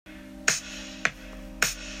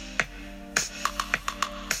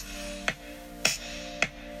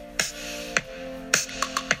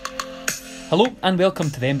Hello and welcome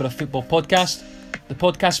to the Edinburgh Football Podcast, the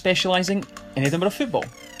podcast specialising in Edinburgh football.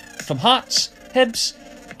 From Hearts, Hibs,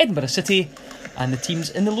 Edinburgh City and the teams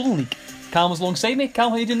in the Lowland League. Cal's alongside me. Cal,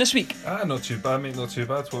 how are you doing this week? Not too bad, mate, not too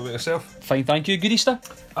bad. What about yourself? Fine, thank you. Good Easter?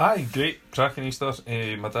 Aye, great, cracking Easter.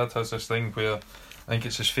 My dad has this thing where I think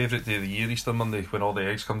it's his favourite day of the year, Easter Monday, when all the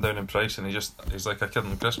eggs come down in price and he's like a kid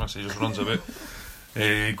on Christmas, he just runs about.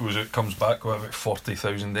 He goes out, comes back with about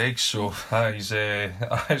 40,000 eggs, so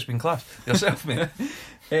it's been class. Yourself, mate?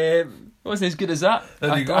 Wasn't as good as that.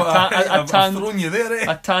 There you go. I've thrown you there, eh?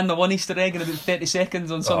 I tanned the one Easter egg in about 30 seconds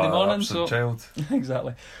on Sunday morning. Absolute child.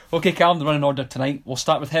 Exactly. Okay, Cal, the running order tonight. We'll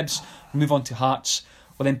start with Hibs, we'll move on to Hearts,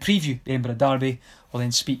 we'll then preview the Edinburgh Derby, we'll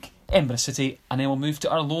then speak Edinburgh City, and then we'll move to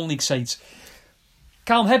our Lowland League sides.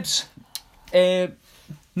 Cal, Hibs,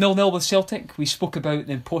 0-0 with Celtic. We spoke about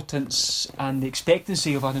the importance and the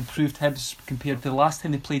expectancy of an improved Hibs compared to the last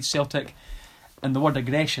time they played Celtic, and the word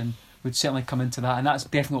aggression would certainly come into that, and that's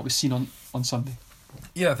definitely what we've seen on Sunday.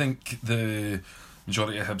 Yeah, I think the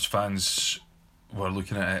majority of Hibs fans were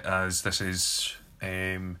looking at it as this is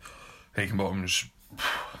Heckingbottom's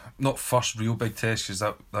not first real big test, because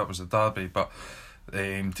that was the Derby, but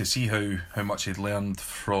to see how much he'd learned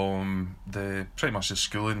from pretty much the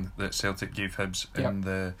schooling that Celtic gave Hibs in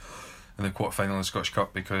the quarter-final of the Scottish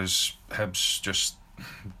Cup, because Hibs just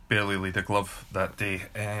barely laid a glove that day,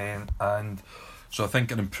 and so I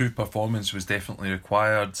think an improved performance was definitely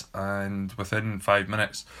required, and within 5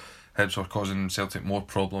 minutes Hibs were causing Celtic more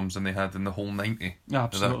problems than they had in the whole 90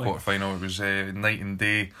 of that quarter-final. It was night and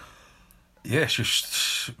day. Yeah, it's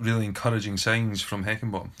just really encouraging signs from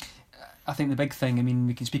Heckingbottom. I think the big thing, I mean,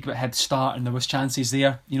 we can speak about Hibs start, and there was chances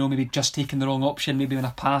there, maybe just taking the wrong option, maybe in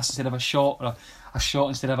a pass instead of a shot, or a shot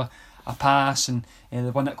instead of a pass, and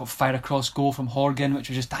the one that got fired across goal from Horgan, which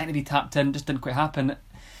was just dying to be tapped in, just didn't quite happen.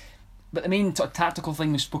 But the main sort of tactical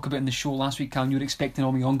thing we spoke about in the show last week, Cal, you were expecting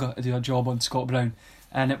Omiyonga to do a job on Scott Brown,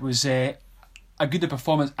 and it was a good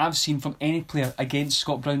performance I've seen from any player against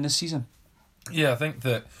Scott Brown this season. Yeah, I think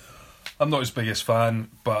that I'm not his biggest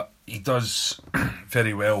fan, but he does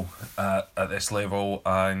very well at this level,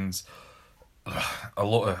 and a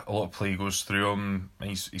lot of play goes through him.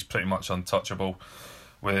 He's pretty much untouchable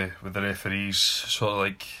with the referees, sort of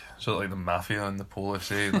like the mafia in the police,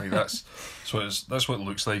 eh? Like that's what it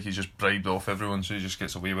looks like. He's just bribed off everyone, so he just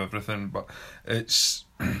gets away with everything. But it's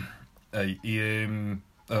Omiyonga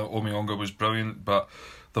was brilliant, but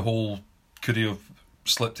the whole could he have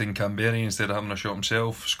slipped in Canberra instead of having a shot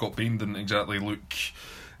himself? Scott Bain didn't exactly look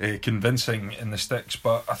convincing in the sticks,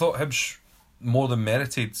 but I thought Hibs more than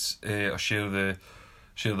merited a share of the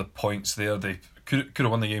points there. They could have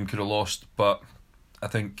won the game, could have lost, but I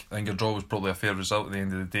think a draw was probably a fair result at the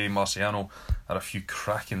end of the day. Marciano had a few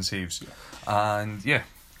cracking saves, and yeah,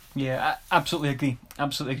 I absolutely agree. I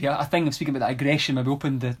think speaking about that aggression, maybe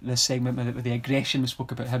opened this segment with the aggression we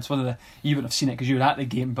spoke about Hibs. One of you wouldn't have seen it because you were at the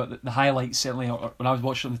game, but the highlights certainly, or when I was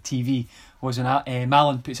watching on the TV, was when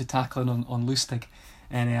Malin puts a tackle in on Lustig,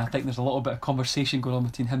 and I think there's a little bit of conversation going on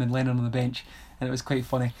between him and Lennon on the bench, and it was quite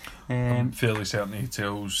funny. I'm fairly certain he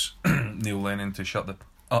tells Neil Lennon to shut the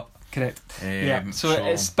up. Correct.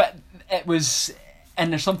 But it was,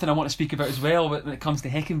 and there's something I want to speak about as well when it comes to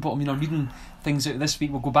Heckingbottom. Reading things out this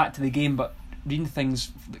week, we'll go back to the game, but reading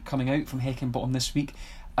things coming out from Heckingbottom this week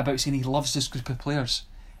about saying he loves this group of players,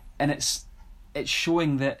 and it's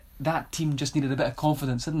showing that team just needed a bit of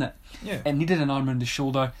confidence, didn't it? Yeah. It needed an arm around the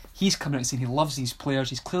shoulder. He's coming out and saying he loves these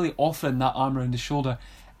players. He's clearly offering that arm around the shoulder,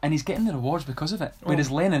 and he's getting the rewards because of it. Whereas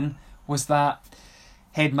Lennon was that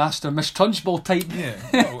headmaster Miss Trunchbull type. Yeah.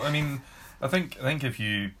 Well, I mean, I think if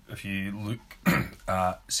you look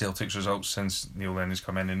at Celtic's results since Neil Lennon's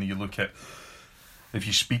come in, and if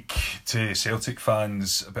you speak to Celtic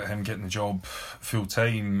fans about him getting the job full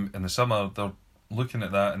time in the summer, they're looking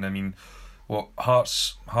at that, and I mean,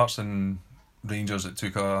 Hearts and Rangers, it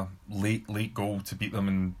took a late goal to beat them,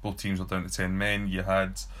 and both teams were down to 10 men. You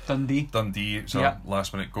had Dundee, it's a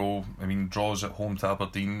last minute goal. I mean, draws at home to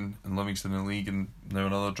Aberdeen and Livingston in the league, and now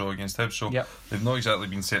another draw against Hibs. So they've not exactly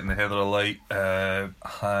been setting the heather alight, and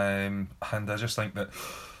I just think that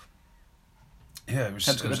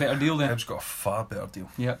Hibs got a better deal there. Hibs got a far better deal.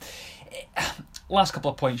 Yeah. Last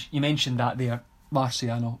couple of points, you mentioned that there,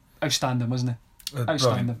 Marciano, outstanding, wasn't he?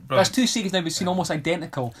 Outstanding. Brilliant. That's two saves now we've seen almost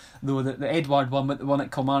identical, though the Edward one with the one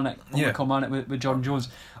at Kilmarnock, with Jordan Jones,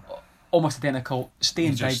 almost identical.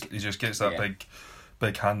 Staying big. He just gets that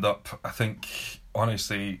big hand up. I think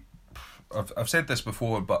honestly, I've said this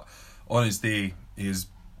before, but on his day he is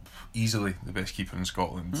easily the best keeper in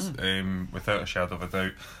Scotland, without a shadow of a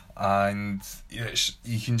doubt. And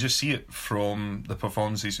you can just see it from the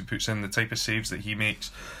performances he puts in, the type of saves that he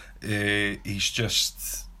makes. he's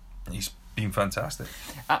been fantastic.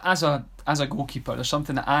 As a goalkeeper, there's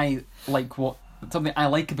something that I like. Something I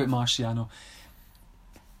like about Marciano.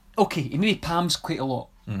 Okay, he maybe palms quite a lot,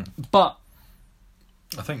 but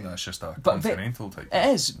I think that's just a continental type.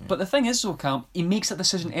 It is, but the thing is, though, Cam, he makes a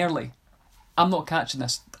decision early. I'm not catching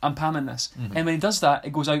this. I'm palming this, and when he does that,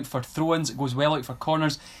 it goes out for throw-ins. It goes well out for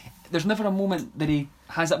corners. There's never a moment that he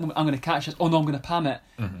has that moment. I'm going to catch this. Oh no, I'm going to palm it,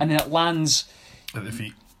 and then it lands at the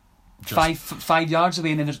feet, 5 yards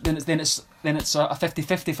away, and then it's a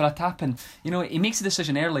 50-50 for a tap. And he makes a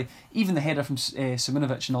decision early. Even the header from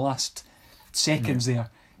Simunovic in the last seconds there,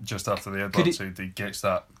 just after the headbutt, he gets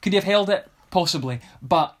that. Could he have held it? Possibly,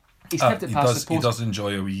 but he's kept it past the post. He does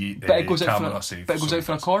enjoy a wee camera save. But it goes out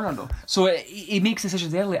for a corner though. So he makes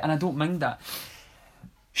decisions early, and I don't mind that.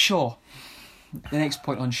 Shaw. The next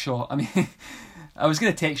point on Shaw. I mean, I was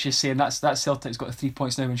going to text you saying that Celtic's got the 3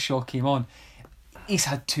 points now when Shaw came on. He's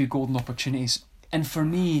had 2 golden opportunities, and for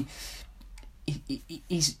me,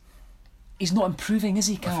 he's not improving, is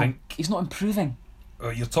he, Cal? He's not improving.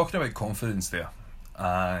 You're talking about confidence there,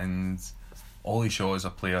 and Ollie Shaw is a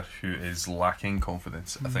player who is lacking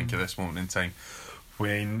confidence. I think at this moment in time,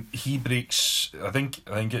 when he breaks, I think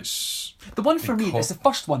it's the one for me. It's the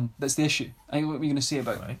first one that's the issue. What are you going to say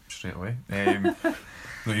about it? Right, straight away.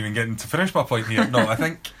 Not even getting to finish my point here. No, I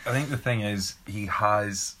think the thing is he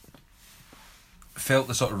has felt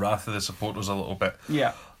the sort of wrath of the supporters a little bit.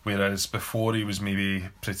 Yeah. Whereas before he was maybe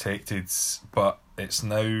protected, but it's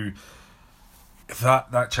now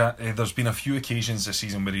that chat. There's been a few occasions this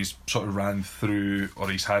season where he's sort of ran through, or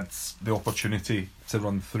he's had the opportunity to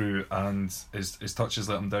run through, and his touches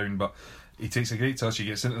let him down. But he takes a great touch. He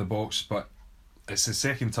gets into the box, but it's the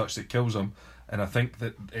second touch that kills him. And I think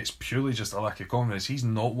that it's purely just a lack of confidence. He's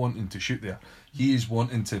not wanting to shoot there. He is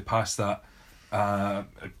wanting to pass it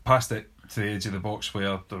to the edge of the box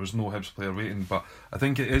where there was no Hibs player waiting. But I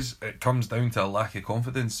think it comes down to a lack of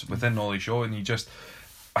confidence within Ollie Shaw, and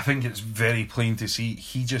I think it's very plain to see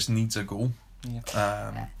he just needs a goal.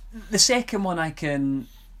 Yeah. The second one I can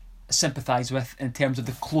sympathise with in terms of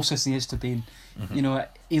the closest he is to being.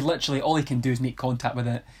 He literally, all he can do is make contact with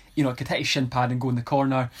it. It could hit his shin pad and go in the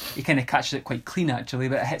corner. He kind of catches it quite clean actually,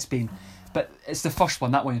 but it hits Bain. But it's the first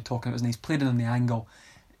one, that one you're talking about, and he's played it on the angle.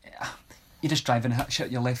 You just drive in, have a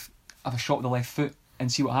shot with the left foot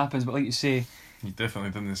and see what happens. But like you say, you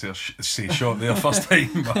definitely didn't say shot there first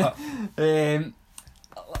time. But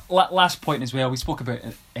last point as well, we spoke about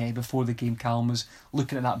it before the game. Callum was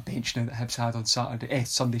looking at that bench now that Hibs had on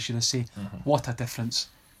Sunday, should I say. What a difference.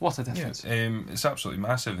 What a difference. Yeah, it's absolutely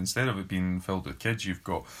massive. Instead of it being filled with kids, you've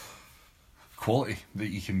got quality that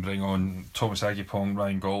you can bring on. Thomas Agipong,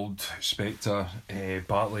 Ryan Gold, Spector,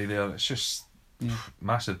 Bartley there. It's just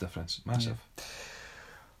massive difference. Massive. Yeah.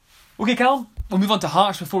 Okay, Callum, we'll move on to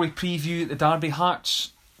Hearts before we preview the Derby.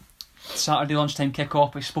 Hearts, Saturday lunchtime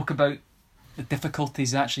kick-off. We spoke about the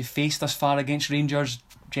difficulties they actually faced thus far against Rangers.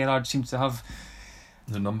 Gerrard seems to have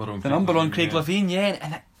the number on Craig Levein,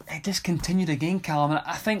 and it just continued again, Callum. And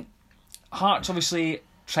I think Hearts obviously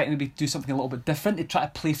try to maybe do something a little bit different. They try to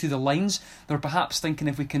play through the lines. They were perhaps thinking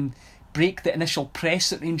if we can break the initial press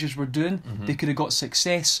that Rangers were doing, they could have got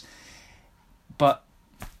success. But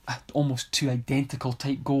almost 2 identical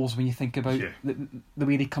type goals when you think about the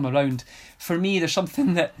way they come around. For me, there's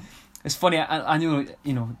something that is funny. I know,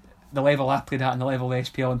 the level I played at and the level of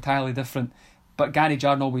the SPL entirely different. But Gary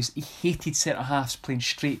Jarden he hated centre halves playing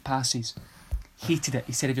straight passes. Hated it.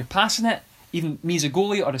 He said if you're passing it, even me as a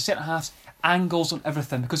goalie or a centre halves, angles on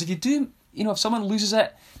everything. Because if you do, if someone loses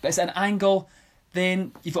it, but it's at an angle,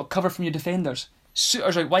 then you've got cover from your defenders.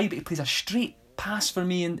 Suter's out wide, but he plays a straight pass for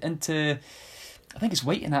me into, I think it's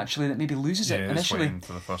Whiting actually that maybe loses it initially. It's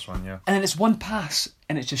for the first one, yeah. And then it's one pass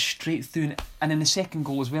and it's just straight through. And then the second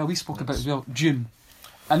goal as well, we spoke about as well, June.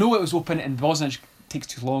 I know it was open and Bosnich takes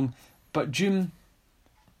too long, but June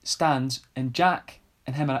stands and Jack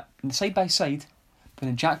and him are side by side. But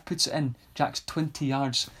then Jack puts it in. Jack's 20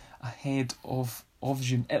 yards ahead of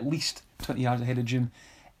June, at least 20 yards ahead of June.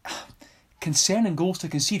 Concerning goals to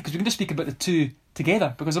concede, because we can just speak about the two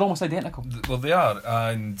together because they're almost identical. Well, they are,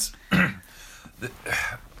 and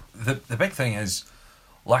the big thing is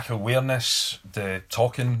lack of awareness, the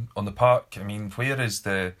talking on the park. I mean, where's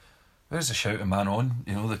the shouting man on?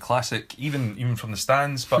 The classic, even from the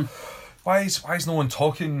stands. But why is no one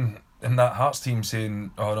talking in that Hearts team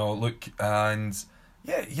saying, "Oh no, look," and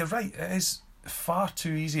yeah, you're right. It is far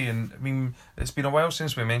too easy, and I mean, it's been a while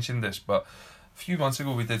since we mentioned this, but a few months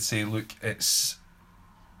ago we did say, look, it's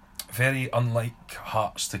very unlike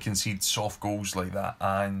Hearts to concede soft goals like that,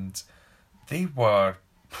 and they were,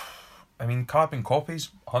 I mean, carbon copies,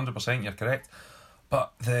 100%, you're correct,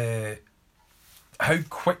 But how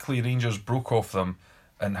quickly Rangers broke off them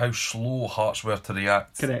and how slow Hearts were to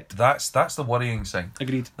react. Correct. That's the worrying sign.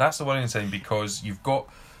 Agreed. That's the worrying sign, because you've got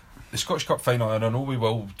the Scottish Cup final, and I know we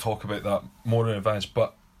will talk about that more in advance,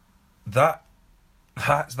 but that's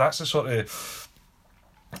the sort of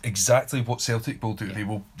exactly what Celtic will do.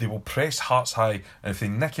 Yeah. They will press Hearts high, and if they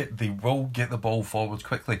nick it, they will get the ball forward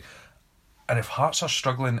quickly. And if Hearts are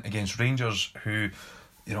struggling against Rangers, who,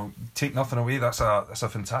 you know, take nothing away, that's a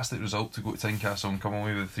fantastic result to go to Tynecastle and come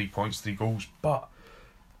away with 3 points, 3 goals. But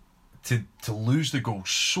to lose the goal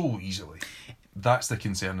so easily, that's the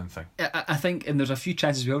concerning thing. I think, and there's a few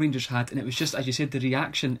chances well Rangers had, and it was just, as you said, the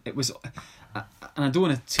reaction. It was, and I don't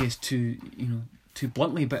want to say it's too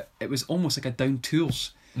bluntly, but it was almost like a down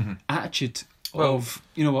tools attitude of,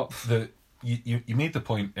 you know what. You made the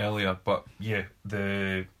point earlier, but yeah,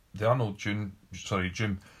 the Arnold June,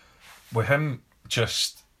 with him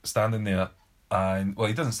just standing there, and well,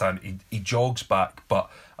 he doesn't stand, he jogs back, but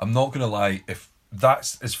I'm not going to lie, if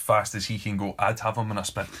that's as fast as he can go, I'd have him in a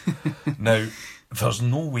sprint. Now, there's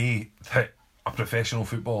no way that a professional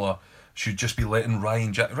footballer should just be letting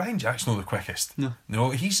Ryan Jack's not the quickest. No,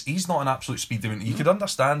 he's not an absolute speed demon. You could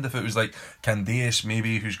understand if it was like Candace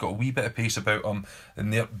maybe, who's got a wee bit of pace about him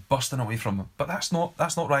and they're busting away from him. But that's not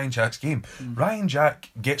Ryan Jack's game. Ryan Jack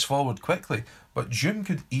gets forward quickly, but June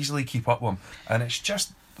could easily keep up with him, and it's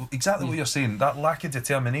just exactly what you're saying. That lack of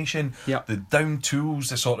determination, the down tools,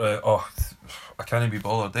 the sort of I can't be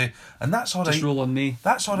bothered, and that's all right. Just roll on me.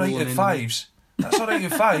 That's all right at fives. That's all right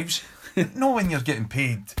at fives. Not when you're getting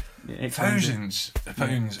paid thousands of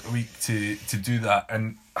pounds a week to do that.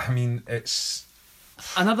 And I mean, it's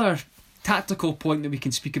another tactical point that we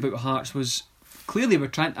can speak about with Hearts was clearly we're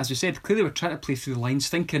trying to play through the lines,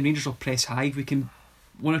 thinking Rangers will press high. We can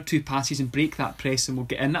 1 or 2 passes and break that press and we'll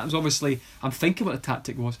get in. That was obviously, I'm thinking what the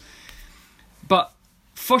tactic was. But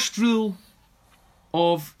first rule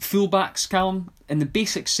of fullbacks, Callum, in the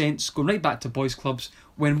basic sense, going right back to boys' clubs,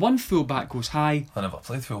 when one fullback goes high... I never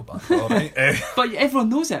played fullback, alright. But everyone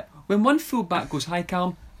knows it. When one fullback goes high,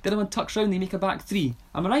 Callum, the other one tucks round, they make a back 3.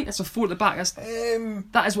 Am I right? It's a 4 at the back.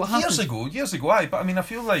 That is what happens. Years ago, aye. But I mean, I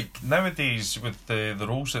feel like nowadays, with the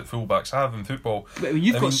roles that fullbacks have in football,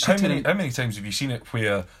 how many times have you seen it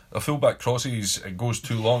where a fullback crosses, it goes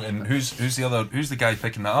too long, and who's the guy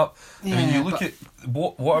picking that up? Yeah, I mean, you look at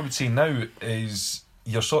what I would say now is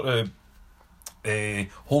your sort of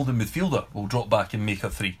holding midfielder will drop back and make a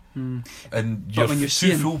 3, and your 2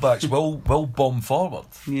 fullbacks will bomb forward.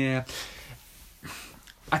 Yeah.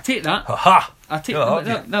 I take that. I take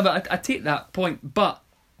I take that point, but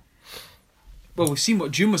we've seen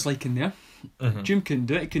what June was like in there. June couldn't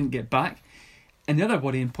do it; he couldn't get back. And the other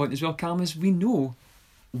worrying point as well, Callum, is we know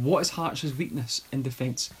what is Hearts' weakness in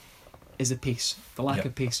defence is the pace, the lack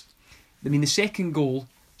of pace. I mean, the second goal,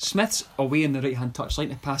 Smith's away on the right hand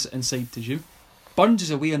touchline to pass it inside to June. Burns is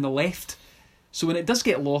away on the left, so when it does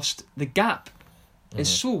get lost, the gap is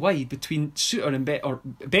so wide between Suter and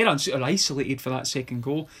Berra and Suter isolated for that second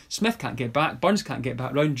goal. Smith can't get back, Burns can't get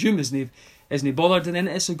back round, June isn't bothered, and then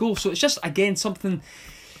it's a goal. So it's just, again, something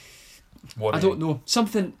I don't know.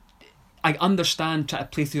 Something I understand, try to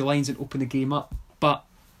play through the lines and open the game up, but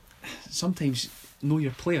sometimes know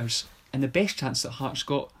your players, and the best chance that Hearts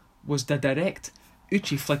got was the direct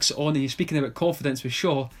Uche flicks it on, and you're speaking about confidence with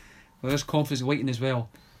Shaw. Well, there's confidence waiting as well.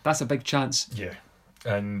 That's a big chance. Yeah,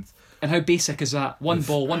 and how basic is that? One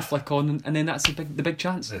ball, one flick on, and then that's the big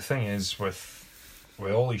chance. The thing is, with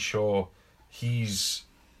Ollie Shaw, he's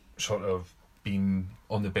sort of been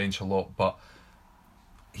on the bench a lot, but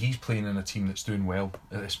he's playing in a team that's doing well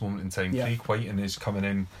at this moment in time. Craig Whiten is coming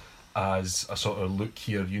in as a sort of, look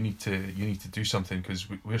here, you need to do something because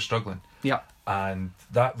we're struggling. Yeah, and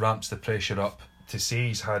that ramps the pressure up. To say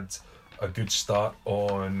he's had a good start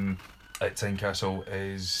at Tynecastle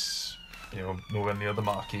is, nowhere near the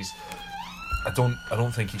mark. I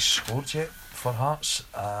don't think he's scored yet for Hearts.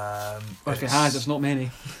 If he has, it's not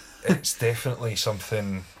many. It's definitely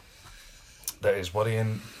something that is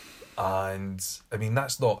worrying, and I mean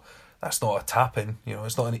that's not a tap in.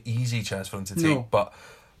 It's not an easy chance for him to take. No. But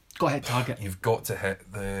got to hit target. You've got to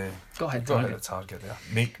hit the target there.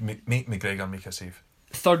 Make McGregor make a save.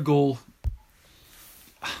 Third goal.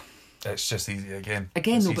 It's just easy again.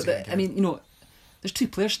 I mean, there's 2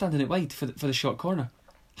 players standing out wide for the short corner.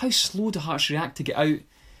 How slow do Hearts react to get out?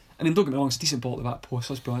 I mean, don't get me wrong, it's a decent ball at the back post.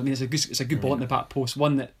 Let's be honest. I mean, it's a good ball at the back post.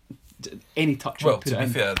 One that any touch. Well, to be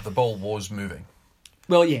fair, the ball was moving.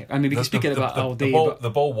 Well, yeah. I mean, we can speak about it all day. The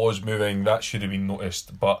ball was moving. That should have been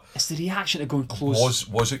noticed. But it's the reaction to going close.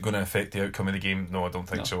 Was it going to affect the outcome of the game? No, I don't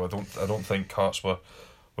think so. I don't think Hearts were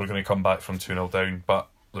going to come back from 2-0 down. But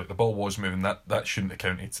look, the ball was moving. That shouldn't have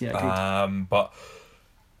counted. Yeah, agreed. But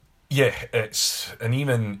yeah, and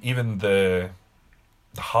even the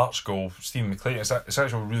Hearts goal, Stephen McLean. It's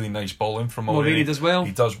actually a really nice ball in from Mulroney. Mulroney does well.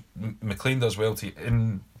 He does. McLean does well to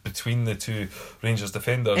in between the two Rangers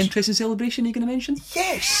defenders. Interesting celebration you're going to mention?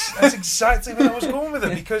 Yes, that's exactly where I was going with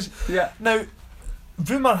it, because now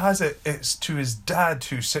rumour has it's to his dad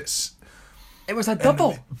who sits. It was a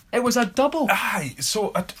double. It was a double. Aye,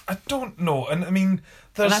 so I don't know, and I mean,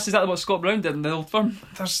 and that's exactly what Scott Brown did in the Old Firm.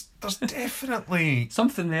 There's definitely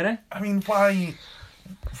something there, eh? I mean, why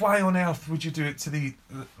on earth would you do it to the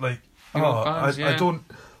fans,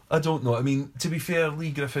 I don't know. I mean, to be fair, Lee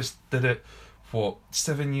Griffiths did it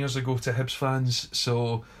 7 years ago to Hibs fans.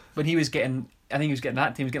 So when he was getting, I think he was getting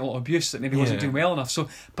that team was getting a lot of abuse that maybe wasn't doing well enough. So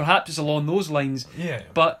perhaps it's along those lines. Yeah,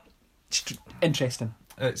 but interesting.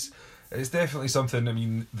 It's definitely something. I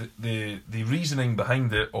mean, the reasoning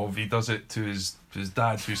behind it of he does it to his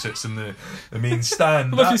dad who sits in the main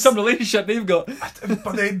stand. Must be some relationship they've got.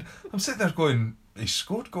 But then I'm sitting there going, he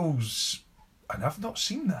scored goals, and I've not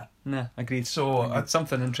seen that. Nah, agreed. So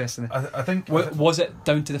something interesting. I think was it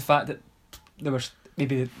down to the fact that there was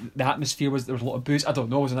maybe the atmosphere was there was a lot of booze? I don't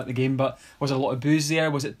know. I wasn't at the game, but was there a lot of booze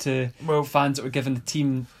there? Was it to fans that were giving the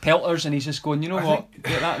team pelters, and he's just going,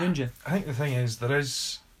 get that around you? I think the thing is there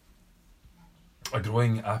is a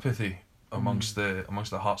growing apathy amongst the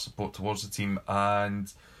Hearts support towards the team,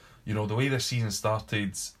 and the way this season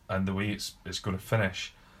started and the way it's going to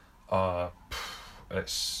finish,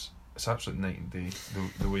 it's absolute night and day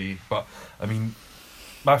the way. But I mean,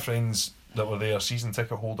 my friends that were there, season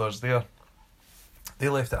ticket holders, they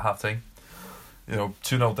left at half time.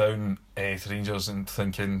 2-0 down to Rangers and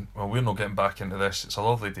thinking, well, we're not getting back into this. It's a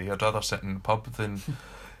lovely day. I'd rather sit in the pub than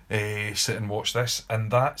sit and watch this.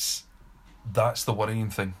 And that's the worrying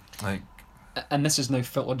thing. And this is now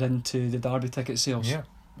filtered into the Derby ticket sales. Yeah.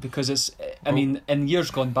 Because it's, I mean, in years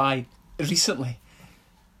gone by, recently,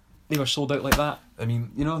 they were sold out like that. I mean,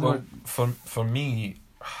 for me,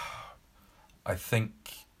 I think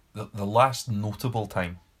the last notable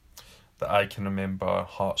time that I can remember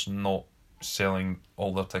Hearts not selling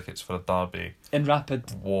all their tickets for a derby in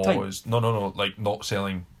rapid was time. No, like not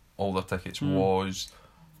selling all their tickets was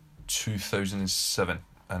 2007,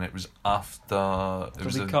 and it was after it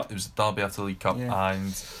was the derby after the League Cup,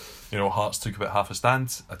 and Hearts took about half a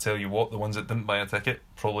stand. I tell you what, the ones that didn't buy a ticket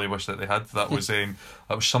probably wish that they had. That was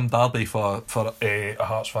some derby for a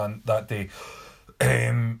Hearts fan that day.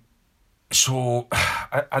 So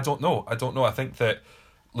I don't know. I think that,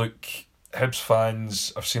 look, Hibs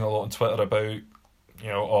fans, I've seen a lot on Twitter about,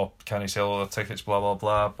 can he sell all their tickets, blah blah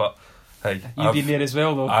blah. But hey, you've been there as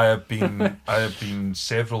well, though. I have been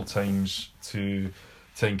several times to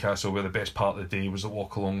Tynecastle, where the best part of the day was the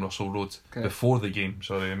walk along Russell Road before the game.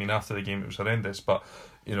 Sorry, I mean after the game it was horrendous. But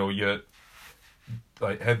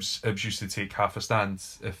Hibs used to take half a stand,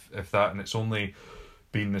 if that, and it's only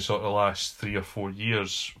been the sort of last 3 or 4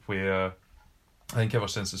 years where I think ever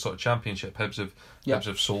since the sort of championship, Hibs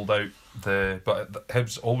have sold out but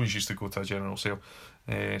Hibs always used to go to a general sale.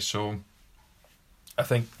 So I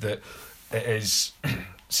think that it is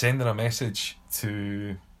sending a message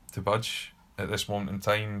to Budge at this moment in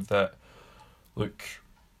time that, look,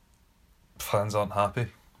 fans aren't happy.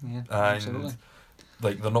 Yeah, and absolutely.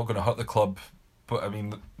 They're not going to hurt the club, but I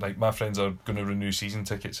mean, my friends are going to renew season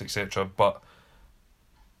tickets, etc. But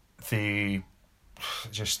they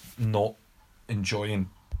just not enjoying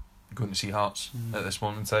going to see Hearts at this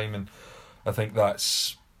moment in time, and I think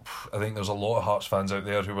there's a lot of Hearts fans out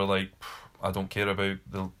there who were like, I don't care about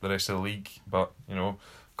the rest of the league, but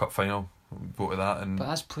cup final, go to that. And but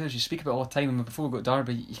as players, you speak about it all the time, and before we go to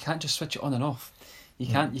Derby, you can't just switch it on and off. You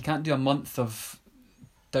can't do a month of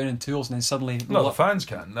down in tools and then suddenly. No, the fans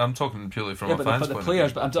can. I'm talking purely from a fan's point of view. But the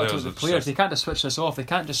players, I'm talking about the players. They can't just switch this off. They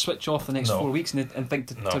can't just switch off the next 4 weeks and think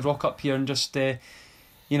to rock up here and just, it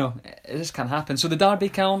just can't happen. So the Derby,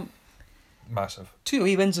 Callum, massive. 2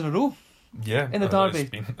 away wins in a row. Yeah, in the Derby.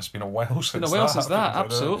 It's been a while since that.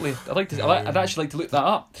 Absolutely. I'd actually like to look that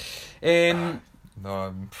up. A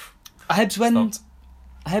Hibs win.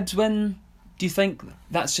 A Hibs win. Do you think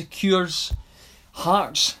that secures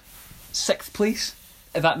Hearts 6th place?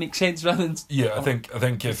 If that makes sense, rather than I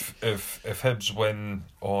think if Hibs win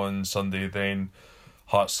on Sunday, then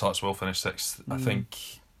Hearts will finish 6th. I think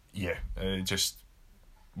just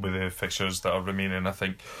with the fixtures that are remaining, I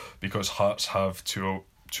think because Hearts have two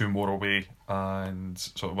more away and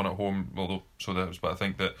sort of one at home, although but I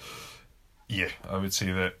think that I would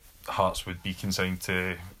say that Hearts would be consigned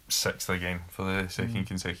to 6th again for the second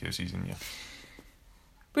consecutive season. Yeah.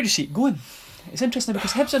 Where do you see it going? It's interesting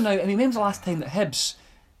because Hibs are now. I mean, when was the last time that Hibs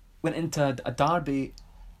went into a derby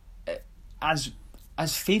as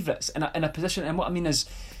favourites in a position. And what I mean is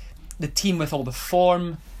the team with all the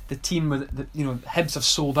form, the team with Hibs have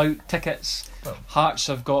sold out tickets. Well, Hearts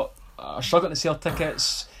are struggling to sell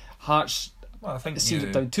tickets. Hearts, I think it seems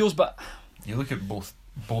down tools, but you look at both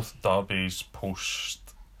derbies post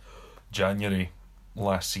January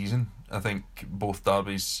last season. I think both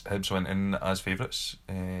derbies Hibs went in as favourites.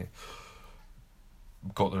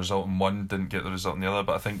 Got the result in one, didn't get the result in the other.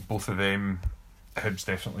 But I think both of them, Hibs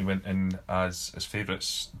definitely went in as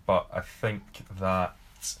favourites. But I think that,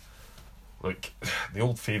 look, the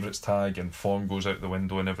old favourites tag and form goes out the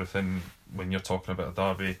window and everything when you're talking about a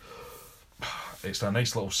derby. It's a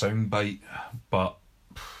nice little sound bite, but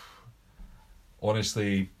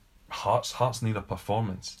honestly, Hearts need a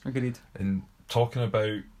performance. Agreed. And talking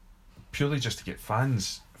about purely just to get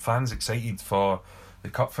fans excited for the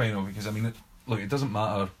cup final, because I mean, look, it doesn't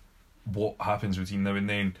matter what happens between now and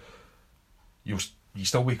then. You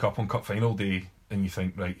still wake up on cup final day and you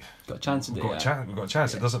think, right, got a chance today. We've got a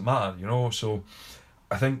chance. Yeah. It doesn't matter, So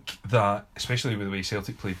I think that, especially with the way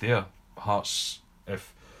Celtic played there, Hearts,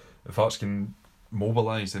 if Hearts can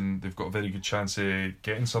mobilise, then they've got a very good chance of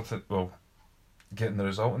getting something. Well, getting the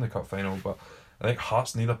result in the cup final. But I think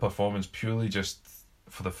Hearts need a performance purely just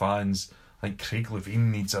for the fans. I think Craig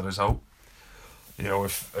Levein needs a result.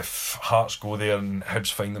 If Hearts go there and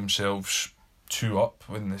Hibs find themselves 2 up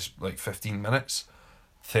in this 15 minutes,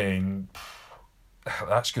 then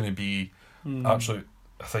that's going to be absolute.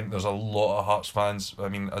 I think there's a lot of Hearts fans. I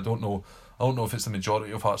mean, I don't know if it's the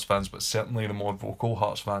majority of Hearts fans, but certainly the more vocal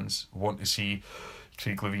Hearts fans want to see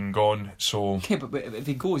Craig Levein gone. So okay, but if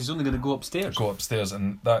he goes, he's only going to go upstairs.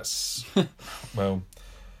 And that's well.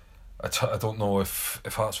 I don't know if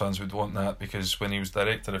Hearts fans would want that, because when he was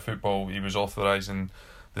director of football, he was authorising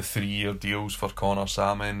the 3-year deals for Connor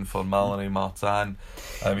Salmon, for Mallory Martin.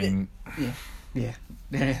 I mean, yeah.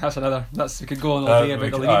 We could go on all day about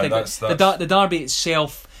the league thing. The derby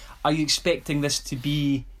itself. Are you expecting this to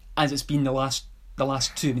be as it's been the last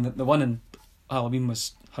 2? I mean, the one in Albion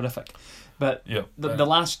was horrific, but the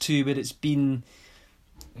last 2 where it's been.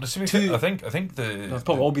 I think they've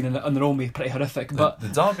probably all been in their own way pretty horrific. But the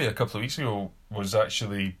derby a couple of weeks ago was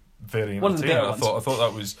actually very entertaining. One of the better ones. I thought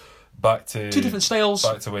that was back to 2 different styles.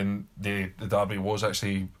 Back to when the derby was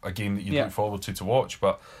actually a game that you look forward to watch.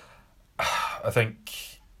 But I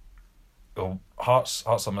think Hearts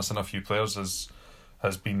are missing a few players, as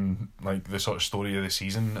has been like the sort of story of the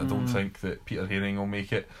season. I don't think that Peter Haring will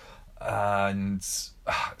make it, and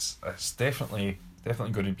it's definitely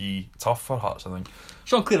going to be tough for Hearts, I think.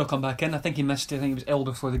 Sean Clear will come back in. I think he missed. I think he was ill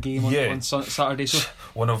before the game on Saturday. So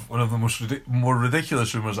one of the more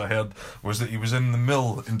ridiculous rumours I heard was that he was in the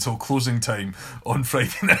mill until closing time on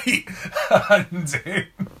Friday night, and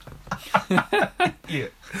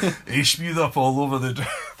he spewed up all over the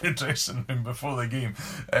dressing room before the game.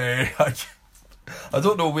 I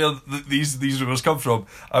don't know where these rumours come from.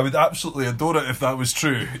 I would absolutely adore it if that was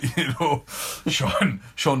true.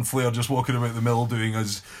 Sean Flair just walking about the mill doing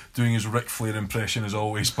his Ric Flair impression as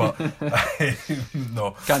always, but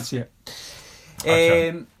no, can't see it.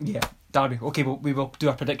 Derby. Okay, we will do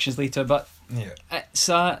our predictions later, but it's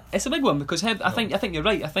a big one because I think you're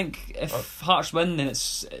right. I think if Hearts win, then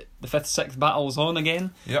it's the 5th, 6th battle's on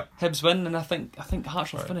again. Yeah, Hibs win, and I think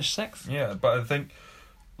Hearts will finish 6th. Yeah, but I think,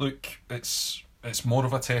 look, it's more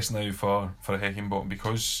of a test now for Heckingbottom,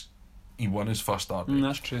 because he won his first derby.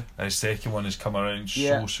 That's true. And his second one has come around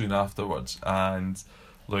so soon afterwards. And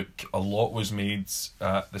look, a lot was made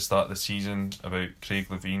at the start of the season about Craig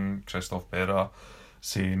Levein, Christophe Berra,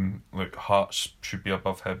 saying, look, Hearts should be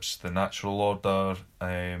above Hibs, the natural order.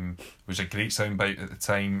 It was a great soundbite at the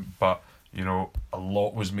time, but a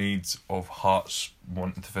lot was made of Hearts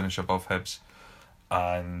wanting to finish above Hibs.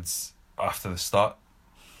 And after the start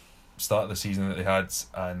of the season that they had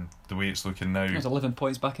and the way it's looking now, there's 11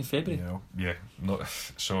 points back in February.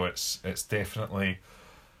 So it's definitely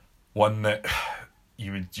one that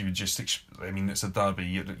you would just I mean, it's a derby,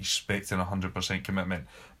 you're expecting 100% commitment,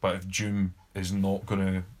 but if Doom is not going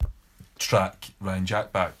to track Ryan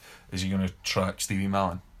Jack back, is he going to track Stevie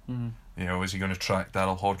Mallon? Is he going to track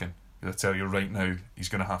Daryl Horgan? I tell you right now, he's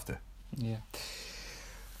going to have to.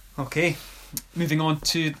 Okay, moving on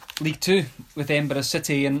to League 2 with Edinburgh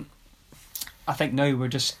City, and I think now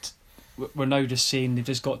we're now just saying they've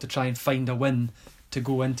just got to try and find a win to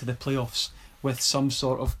go into the playoffs with some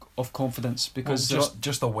sort of confidence, because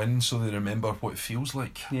just a win so they remember what it feels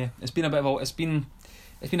like. It's been a bit of it's been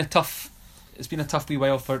a tough wee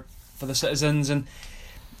while for the citizens, and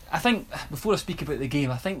I think before I speak about the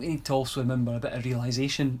game, I think we need to also remember a bit of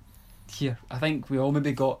realisation here. I think everyone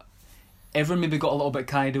maybe got a little bit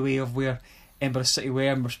carried away of where Edinburgh City were,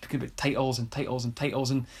 and we're speaking about titles and titles and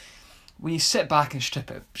titles, and when you sit back and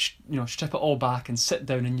strip it all back and sit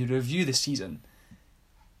down and you review the season,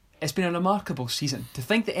 it's been a remarkable season. To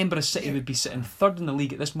think that Edinburgh City would be sitting third in the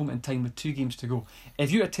league at this moment in time with 2 games to go.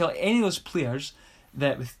 If you were to tell any of those players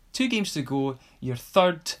that with 2 games to go, you're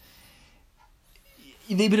third,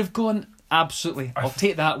 they would have gone, absolutely, I'll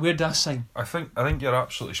take that, where do I sign? I think you're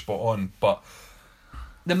absolutely spot on, but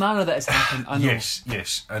the manner that it's happened, I know.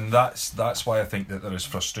 Yes, and that's why I think that there is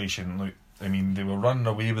frustration. Look, I mean, they were running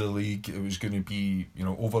away with the league. It was going to be,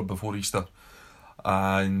 over before Easter.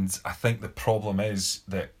 And I think the problem is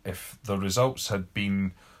that if the results had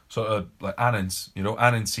been sort of like Annan's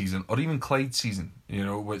season, or even Clyde's season,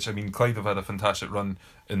 which, I mean, Clyde have had a fantastic run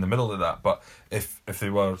in the middle of that, but if they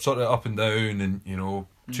were sort of up and down and,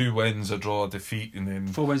 2 wins, a draw, a defeat, and then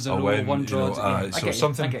 4 wins in a row, win, 1 draw. so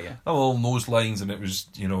something along those lines, and it was,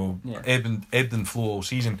 ebbed and flow all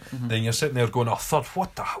season, then you're sitting there going, third,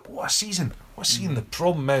 what a season. What a season. The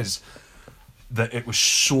problem is that it was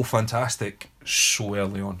so fantastic so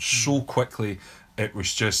early on, so quickly. It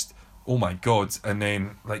was just, oh my God. And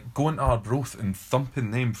then like going to Arbroath and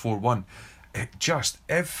thumping them 4-1, it just,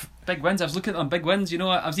 if big wins, I was looking at them big wins,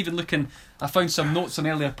 I was even looking, I found some notes on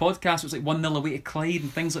earlier podcasts, it was like 1-0 away to Clyde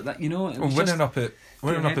and things like that, winning up at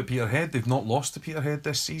Peterhead. They've not lost to Peterhead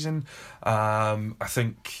this season. I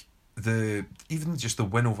think even just the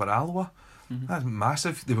win over Alloa, that's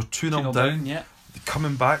massive. They were 2-0 down. Yeah.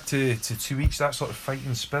 Coming back to 2 weeks, that sort of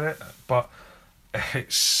fighting spirit, but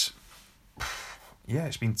it's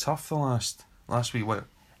been tough the last wee while.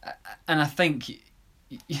 And I think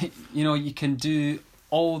you can do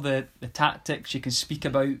all the tactics, you can speak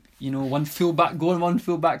about one full back going, one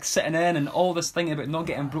full back sitting in, and all this thing about not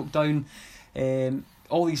getting broke down,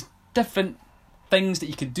 all these different things that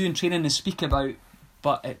you could do in training and speak about,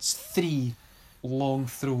 but it's 3 long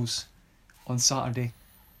throws on Saturday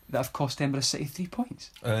that have cost Edinburgh City 3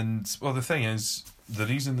 points. And well, the thing is, the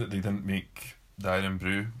reason that they didn't make the Iron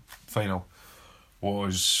Brew final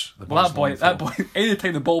was that boy. Any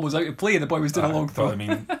time the ball was out of play, the boy was doing a long throw. But I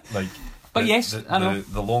mean, like, but I know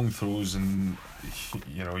the long throws, and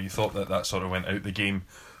you thought that sort of went out the game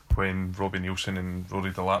when Robbie Nielsen and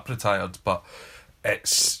Rory Delap retired, but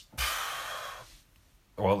it's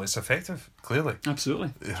effective, clearly.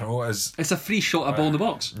 Absolutely. It's a free shot at ball in the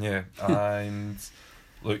box. Yeah, and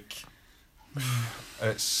look,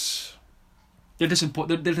 it's they're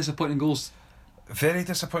disappointing goals. Very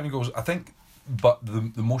disappointing goals, I think. But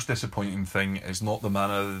the most disappointing thing is not the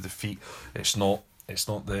manner of the defeat. It's not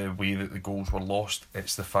the way that the goals were lost.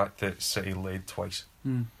 It's the fact that City led twice.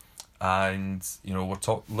 And we're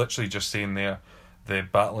literally just saying there the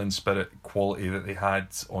battling spirit quality that they had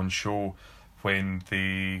on show when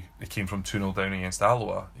they came from 2-0 down against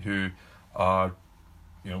Alloa, who are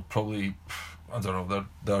probably, I don't know,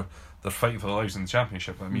 they're fighting for their lives in the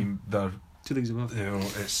Championship. I mean, they're 2 leagues above.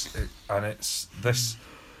 It's this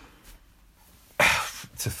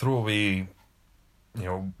to throw away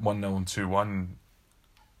 1-0 and 2-1.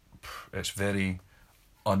 It's very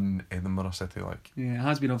un-Edinburgh City like. Yeah, it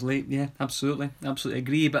has been of late. Yeah, absolutely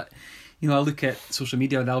agree. But I look at social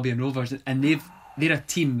media with Albion Rovers, and they're a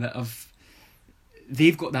team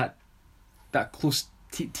they've got that close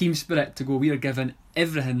team spirit to go, we are giving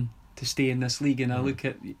everything to stay in this league. And I look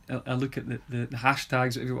at the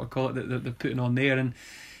hashtags, whatever you want to call it, that they're putting on there, and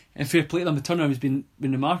fair play to them. The turnaround has been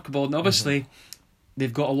remarkable, and obviously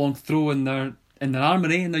they've got a long throw in their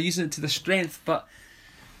armoury and they're using it to their strength. But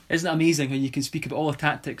isn't it amazing how you can speak about all the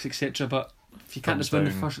tactics, etc., but if you can't just win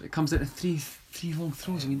the first, it comes down to three long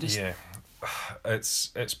throws. I mean,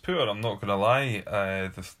 it's poor. I'm not going to lie.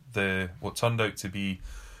 The what turned out to be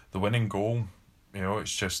the winning goal,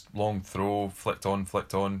 it's just long throw, flicked on,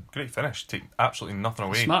 great finish, take absolutely nothing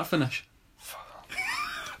away. Smart finish.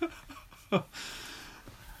 Not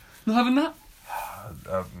having that?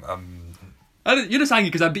 You're just angry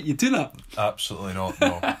because I beat you to that. Absolutely not.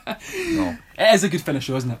 No. It is a good finish,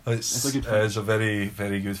 though, isn't it? It's a good finish. It is a very,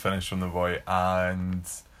 very good finish from the boy. And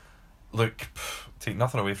look, take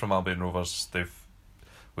nothing away from Albion Rovers.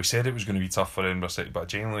 We said it was going to be tough for Edinburgh City, but I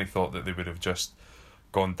genuinely thought that they would have just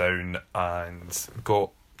gone down and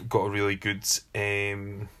got a really good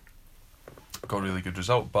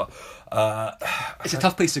result. But it's a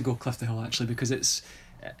tough place to go, Clifton Hill, actually, because it's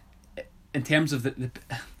in terms of the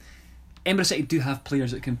Edinburgh City do have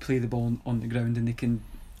players that can play the ball on the ground, and they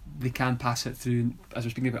can pass it through. As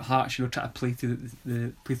we're speaking about Hearts, try to play through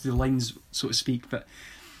the lines, so to speak. But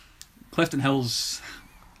Clifton Hill's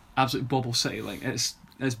absolute bobble city, like it's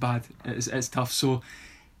bad. It's tough. So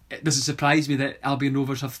it doesn't surprise me that Albion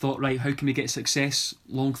Rovers have thought, right, how can we get success?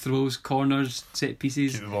 Long throws, corners, set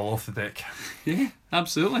pieces. Keep the ball off the deck. Yeah,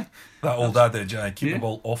 absolutely. That old adage, keep the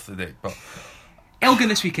ball off the deck. But Elgin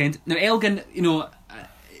this weekend. Now, Elgin,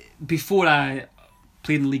 before I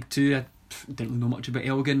played in League Two, I didn't really know much about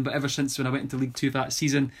Elgin, but ever since when I went into League Two that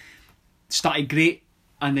season, started great,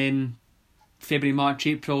 and then February, March,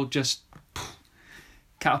 April just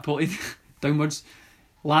catapulted downwards.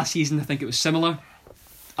 Last season, I think it was similar.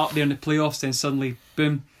 Up there in the playoffs, then suddenly,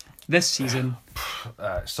 boom. This season...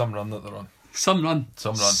 some run that they're on. Some run.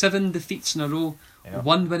 7 defeats in a row. Yeah.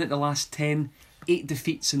 1 win at the last 10. 8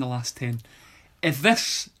 defeats in the last 10. If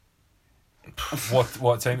this...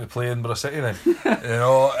 What time to play in Edinburgh City then?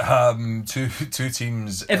 Two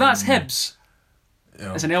teams... If that's Hibs,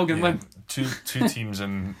 it's an Elgin win. Two teams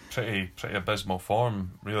in pretty abysmal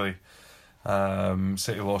form, really.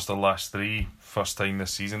 City lost their last 3. First time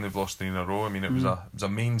this season they've lost 3 in a row. I mean, it was a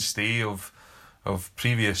mainstay of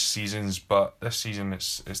previous seasons, but this season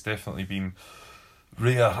it's definitely been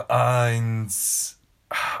rare. And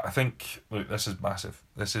I think, look, this is massive.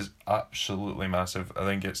 This is absolutely massive. I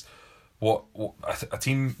think it's a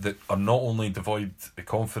team that are not only devoid of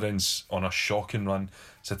confidence on a shocking run.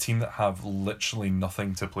 It's a team that have literally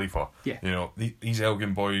nothing to play for. Yeah. These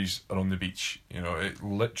Elgin boys are on the beach. It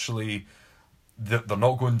literally. They're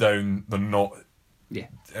not going down. They're not. Yeah.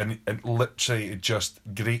 And literally just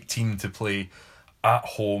great team to play at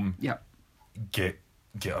home. Yeah. Get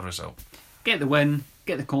a result. Get the win.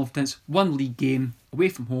 Get the confidence. 1 league game away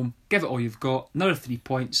from home. Give it all you've got. Another 3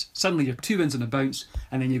 points. Suddenly you're 2 wins on the bounce,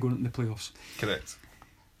 and then you're going into the playoffs. Correct.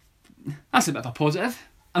 That's a bit of a positive.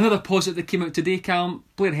 Another positive that came out today, Callum.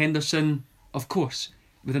 Blair Henderson, of course,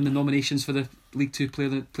 within the nominations for the League Two Player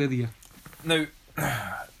of the Year. Now,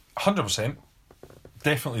 100%.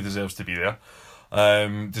 Definitely deserves to be there.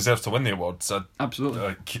 Deserves to win the awards.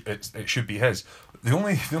 Absolutely. It should be his. The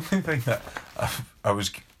only thing that I was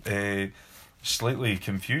slightly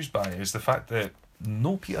confused by is the fact that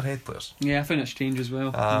no Peterhead players. Yeah, I found it strange as well.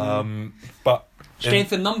 But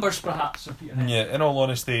strength in numbers, perhaps, for Peterhead. Yeah, in all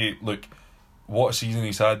honesty, look, what a season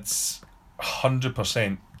he's had.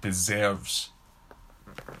 100% deserves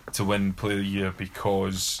to win Player of the Year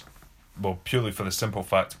because. Well, purely for the simple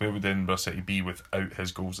fact, where would Edinburgh City be without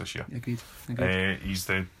his goals this year? Agreed. He's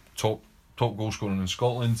the top goal scorer in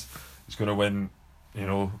Scotland. He's going to win,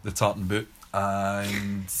 the tartan boot,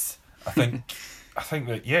 and I think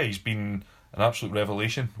that he's been an absolute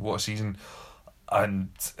revelation. What a season! And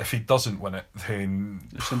if he doesn't win it, then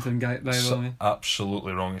there's something very wrong.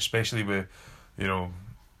 Absolutely wrong, especially with a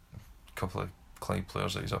couple of Clyde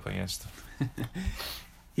players that he's up against.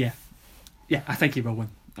 Yeah, I think he will win.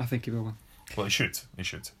 Well, he should.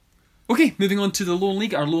 Okay, moving on to the Lowland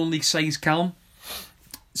League. Our Lowland League sides, Callum.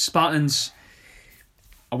 Spartans,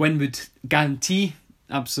 a win would guarantee,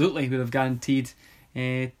 absolutely, would have guaranteed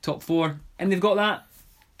top 4, and they've got that,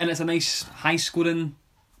 and it's a nice high scoring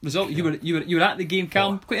result. Yeah. You were at the game,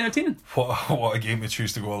 Callum. Quite entertaining. What a game to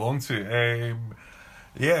choose to go along to.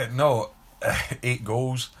 8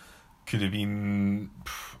 goals, could have been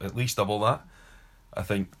at least double that. I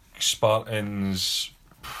think Spartans.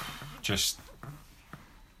 Just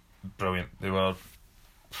brilliant. They were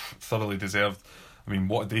thoroughly deserved. I mean,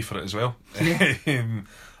 what a day for it as well.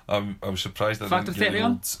 I was surprised I didn't get the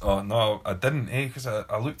old... Oh, no, I didn't, because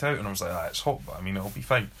I looked out and I was like, it's hot, but I mean, it'll be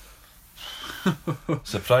fine.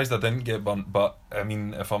 Surprised I didn't get burnt, but I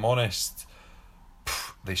mean, if I'm honest,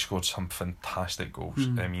 they scored some fantastic goals.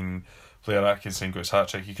 I mean, player Atkinson got his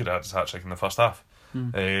hat-trick. He could have had his hat-trick in the first half.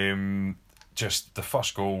 Just the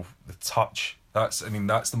first goal, the touch... That's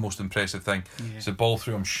the most impressive thing. Yeah. It's a ball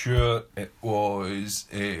through. I'm sure it was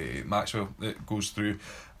Maxwell that goes through,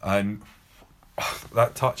 and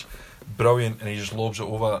that touch, brilliant. And he just lobs it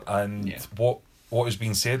over. And what has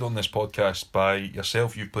been said on this podcast by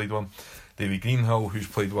yourself, you've played one, David Greenhill, who's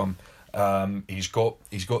played one. He's got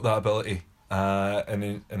that ability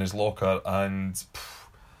in his locker, and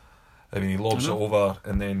he lobs it over,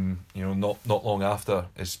 and then not long after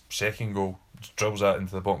his second goal. Drills that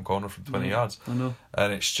into the bottom corner from 20 yards. I know.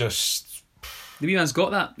 And it's just... The wee man's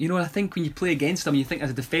got that. And I think when you play against him, you think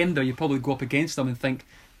as a defender, you probably go up against him and think,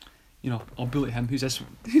 I'll bullet him. Who's this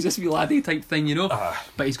wee laddie type thing,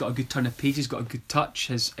 But he's got a good turn of pace, he's got a good touch,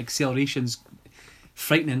 his acceleration's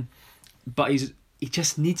frightening. But he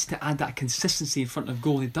just needs to add that consistency in front of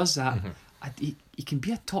goal. He does that. He can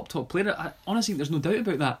be a top player. Honestly, there's no doubt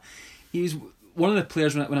about that. He was one of the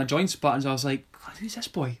players when I joined Spartans, I was like, God, who's this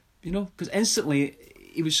boy? Because instantly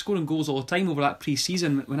he was scoring goals all the time over that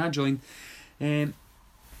pre-season when I joined.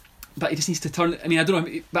 but he just needs to turn. I mean, I don't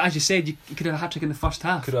know, but as you said, you could have a hat trick in the first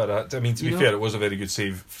half. Could have had. I mean, to be fair, it was a very good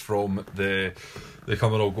save from the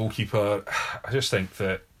Cumbernauld goalkeeper. I just think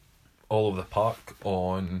that all over the park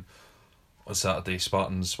on Saturday,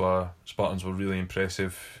 Spartans were really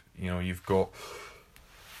impressive. You know, you've got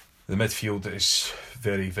the midfield is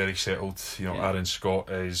very, very settled. You know, Aaron Scott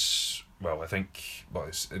is, well, I think,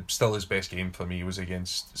 it's still his best game for me was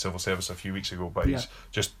against Civil Service a few weeks ago, but he's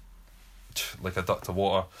just like a duck to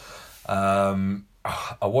water. I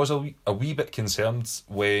was a wee bit concerned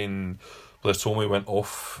when Blair Tomey went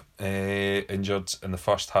off injured in the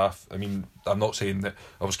first half. I mean, I'm not saying that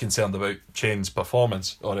I was concerned about Chen's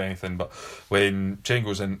performance or anything, but when Chen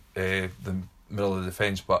goes in the middle of the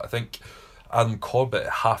defence, but I think Adam Corbett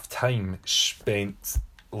at half time spent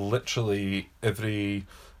literally every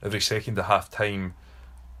second of half time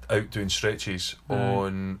out doing stretches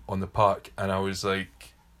on the park, and I was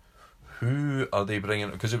like, who are they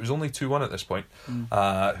bringing? Because it was only 2-1 at this point. Who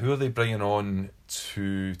are they bringing on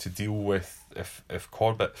to deal with if Adam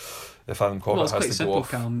Corbett has to go off? Well, it's quite simple,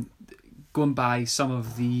 Callum. Going by some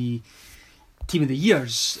of the team of the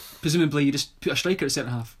years, presumably you just put a striker at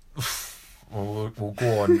centre half. We'll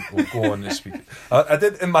go on. We'll go on this week. I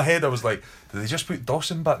did in my head. I was like, did they just put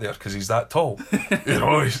Dawson back there because he's that tall? You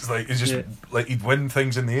know, he's just like he'd win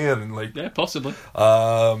things in the air and like possibly.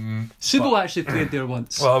 Subo actually played there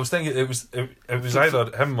once. Well, I was thinking it was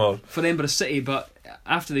either him or for Edinburgh City, but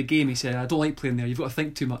after the game he said, "I don't like playing there. You've got to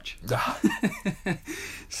think too much."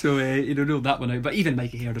 So ruled that one out. But even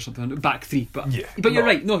Mikey Herd or something, back three. But you're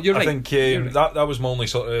right. No, you're right. I think that was my only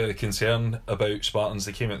sort of concern about Spartans.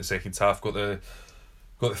 They came out the second half, got the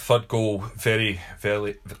third goal very,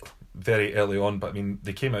 very, very early on. But I mean,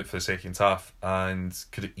 they came out for the second half and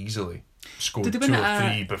could have easily scored 2 or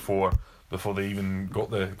 3 before they even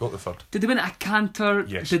got the third. Did they win at a canter?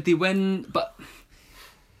 Yes. Did they win? But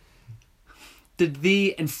did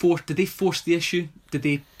they force the issue? Did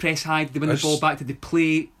they press high? Did they win the ball back? Did they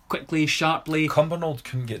play quickly, sharply? Cumbernauld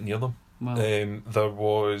couldn't get near them. Wow. There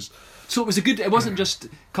was. So it wasn't just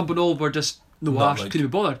Cumbernauld were just no arse, couldn't be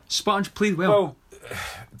bothered. Spartans played well. Well,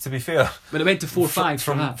 to be fair, when it went to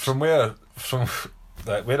 4-5, from where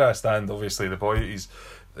I stand, obviously the boys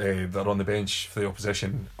they're on the bench for the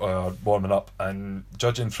opposition are warming up, and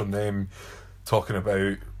judging from them talking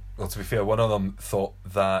about, well, to be fair, one of them thought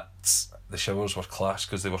that the showers were class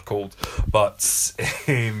because they were cold, but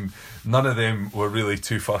none of them were really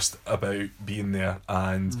too fussed about being there,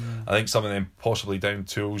 and I think some of them possibly down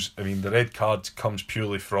tools. I mean, the red card comes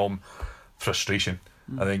purely from frustration.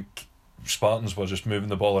 I think Spartans were just moving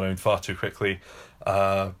the ball around far too quickly.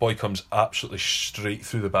 Boy comes absolutely straight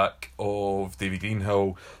through the back of David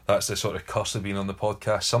Greenhill. That's the sort of curse of being on the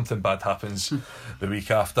podcast. Something bad happens the week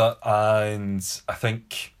after, and I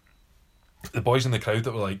think the boys in the crowd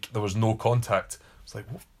that were like, there was no contact. It's like,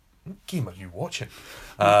 what game are you watching?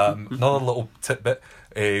 Another little tidbit,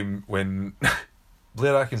 when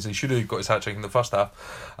Blair Atkinson should have got his hat trick in the first half,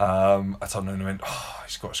 I turned around and went, oh,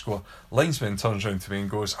 he's got to score. Linesman turns around to me and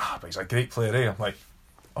goes, but he's a great player, eh? I'm like,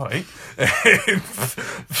 alright.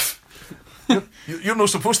 You're not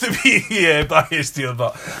supposed to be biased here,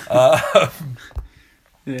 but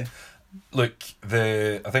look,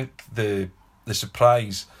 I think the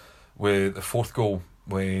surprise with the fourth goal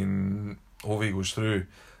when Ovie goes through,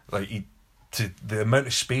 like the amount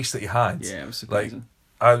of space that he had, it was surprising.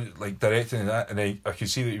 I directing that, and I could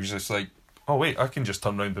see that he was just like, oh wait, I can just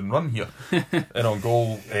turn around and run here. And on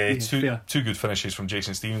goal, two good finishes from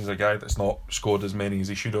Jason Stevens, a guy that's not scored as many as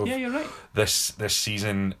he should have. Yeah, you're right. This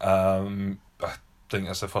season, I think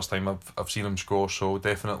that's the first time I've seen him score, so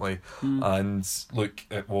definitely. And look,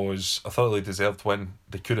 it was a thoroughly deserved win.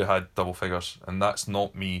 They could have had double figures, and that's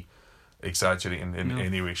not me exaggerating in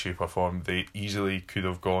any way, shape or form. They easily could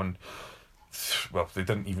have gone. Well, they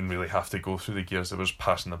didn't even really have to go through the gears. They was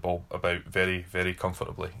passing the ball about very, very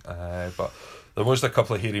comfortably. But there was a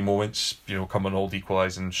couple of hairy moments, Cumbernauld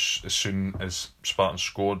equalising as soon as Spartans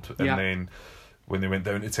scored, and then when they went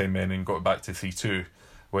down to 10 men and got it back to 3-2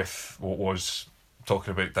 with what was,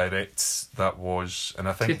 talking about direct, that was, and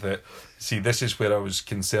I think that, this is where I was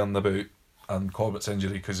concerned about Corbett's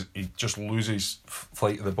injury, because he just loses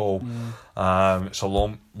flight of the ball. It's a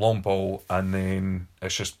long ball, and then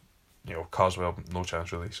it's just, Carswell, no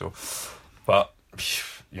chance really. So, but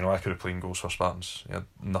I could have played goals for Spartans. He had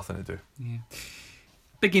nothing to do. Yeah.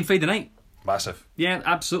 Big game Friday night. Massive. Yeah,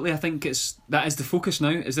 absolutely. I think that is the focus now.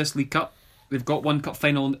 Is this League Cup? They've got one cup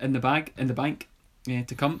final in the bank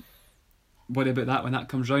to come. Worry about that when that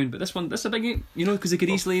comes round. But this is a big game, because they could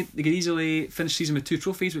easily finish the season with 2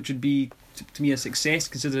 trophies, which would be to me a success,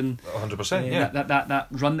 considering 100%. that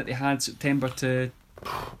run that they had September to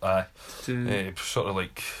Sort of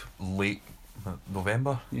like late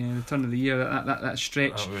November. Yeah, the turn of the year, that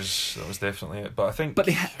stretch. That was definitely it. But I think,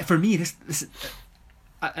 for me, this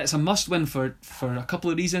it's a must win for a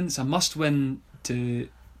couple of reasons. It's a must win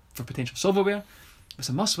for potential silverware. It's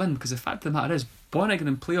a must win because the fact of the matter is, Born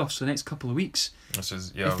in playoffs for the next couple of weeks. If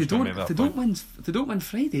they don't win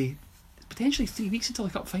Friday, it's potentially 3 weeks until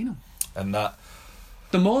the cup final. And that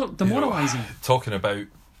demoralising. Talking about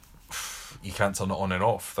you can't turn it on and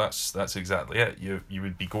off. That's exactly it. You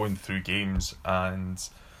would be going through games and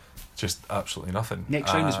just absolutely nothing.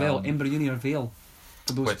 Next round as well, Edinburgh Uni or Vale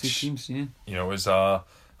for those two teams. Yeah. You know, as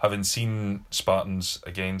having seen Spartans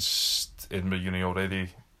against Edinburgh Uni already,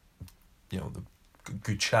 you know, the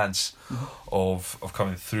good chance of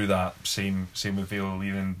coming through that. Same with Vale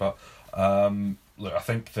leaving, but look, I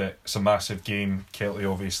think that it's a massive game. Kelty,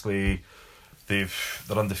 obviously, they're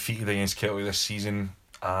undefeated against Kelty this season.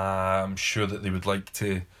 I'm sure that they would like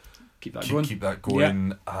to keep that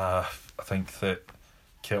going. Yeah. I think that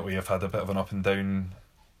Kelty have had a bit of an up and down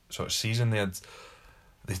sort of season. They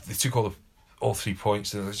took all 3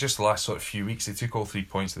 points. It was just the last sort of few weeks. They took all 3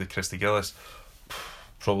 points to the Christy Gillis.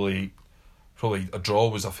 Probably a draw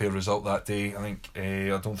was a fair result that day. I think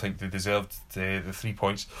I don't think they deserved the 3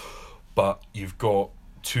 points, but you've got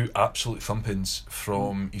two absolute thumpings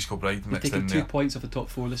from East Kilbride mixed in there. 2 points off the top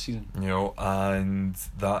 4 this season. You know, and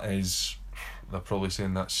that is, they're probably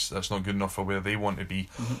saying that's not good enough for where they want to be.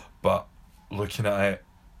 But looking at it,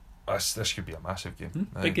 this could be a massive game.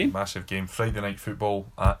 Big game. Massive game. Friday night football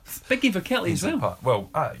big game for Kelty as well.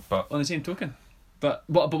 Well, aye, but on the same token. But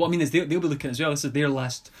what I mean is they'll be looking as well. This is their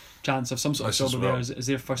last chance of some sort of silver there. Is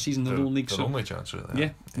their first season in the Lowland League. Their only chance,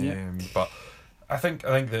 really. Yeah. But I think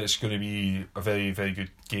that it's going to be a very, very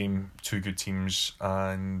good game. Two good teams,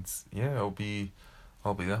 and yeah, I'll be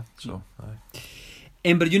there. So,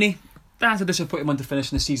 Edinburgh Uni, that's a disappointing one to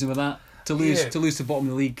finish in the season with that. To lose to bottom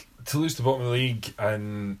of the league. To lose to bottom of the league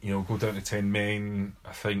and go down to 10 men.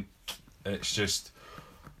 I think it's just,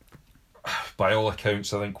 by all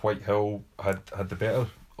accounts, I think Whitehill had the better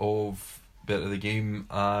of the game,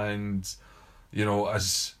 and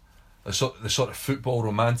as the sort of football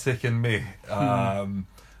romantic in me,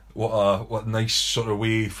 what a nice sort of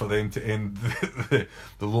way for them to end the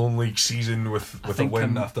Lowland League season with a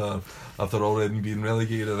win after already being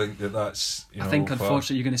relegated. I think that's I think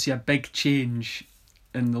unfortunately you're going to see a big change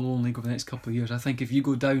in the Lowland League over the next couple of years. I think if you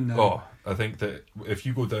go down now, I think that if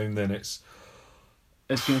you go down, then it's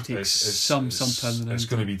going to take some turn around. It's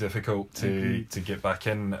going to be difficult to get back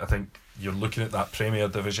in. I think you're looking at that Premier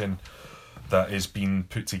Division that is being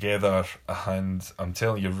put together, and I'm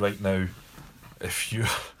telling you right now, if you're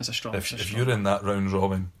in that round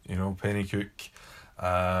robin, Pennycook,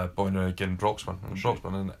 Boyner,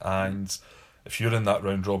 Broxburn, and if you're in that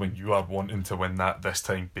round robin, you are wanting to win that this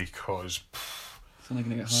time, because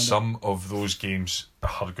some of those games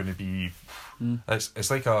are going to be.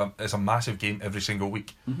 It's a massive game every single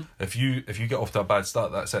week. If you get off to a bad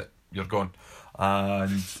start, that's it. You're gone.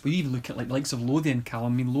 And we even look at the likes of Lothian,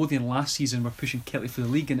 Callum. I mean, Lothian last season were pushing Kelty for the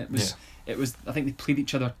league, and it was. I think they played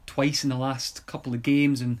each other twice in the last couple of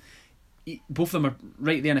games, and both of them are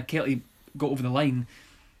right there. And Kelty got over the line,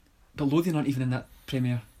 but Lothian aren't even in that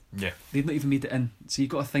Premier. Yeah, they've not even made it in. So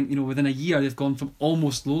you've got to think, within a year they've gone from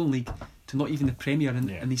almost Lowland League to not even the Premier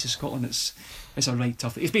in East of Scotland. It's a right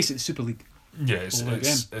tough. It's basically the Super League. Yeah,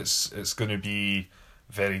 it's going to be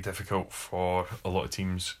very difficult for a lot of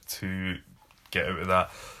teams to get out of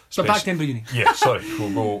that. But back to Edinburgh Uni. Yeah, sorry,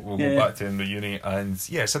 we'll go back to Edinburgh Uni, and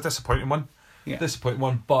it's a disappointing one.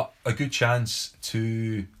 But a good chance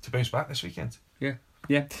to bounce back this weekend. Yeah.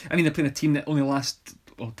 I mean, they're playing a team that only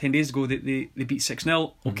 10 days ago they beat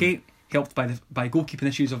 6-0. Okay, helped by goalkeeping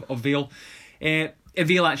issues of Vale.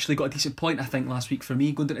 Vale actually got a decent point, I think, last week for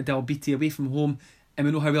me, going down to Dalbeattie away from home. And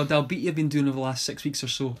we know how well Dalbeattie have been doing over the last 6 weeks or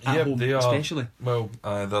so at home, they are, especially. Well,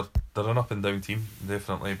 they're an up and down team,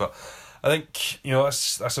 definitely. But I think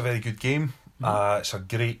that's a very good game. It's a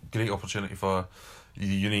great opportunity for the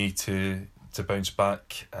Uni to bounce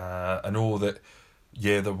back. I know that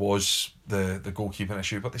there was the goalkeeping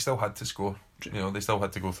issue, but they still had to score. They still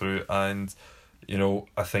had to go through, and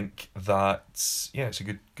I think that it's a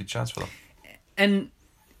good chance for them. And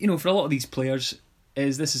for a lot of these players,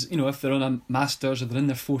 this is if they're on a Masters or they're in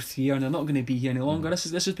their 4th year and they're not going to be here any longer. This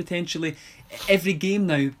is potentially every game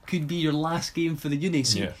now could be your last game for the Uni.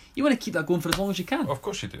 So you want to keep that going for as long as you can. Of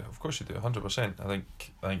course you do. 100%. I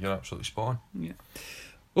think you're absolutely spot on. Yeah.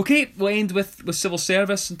 Okay, we'll end with civil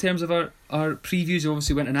service in terms of our previews. We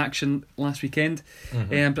obviously went in action last weekend,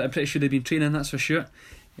 but I'm pretty sure they've been training. That's for sure.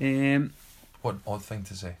 What an odd thing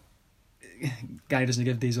to say. Guy doesn't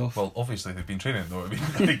give days off. Well, obviously they've been training though. I mean,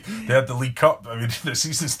 they had the League Cup. I mean, the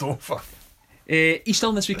season's still over.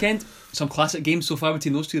 Eastern this weekend. Some classic games so far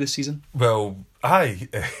between those two this season. Well,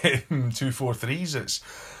 2-4-3s. It's.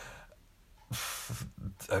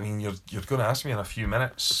 I mean, you're going to ask me in a few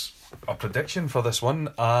minutes a prediction for this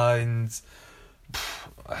one, and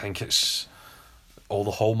I think it's all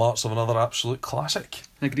the hallmarks of another absolute classic.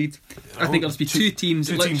 Agreed. I think it'll be two teams.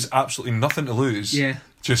 Two teams, absolutely nothing to lose. Yeah.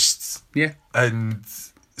 Just and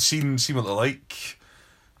seeing what they're like.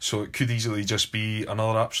 So it could easily just be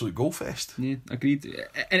another absolute goal fest. Yeah, agreed.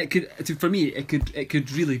 And it could, for me, it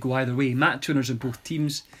could really go either way. Match winners in both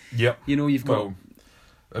teams. Yep. You know, you've got. Well,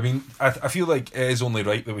 I mean, I feel like it is only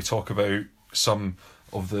right that we talk about some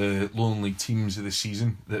of the Lowland League teams of the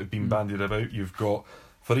season that have been bandied about. You've got,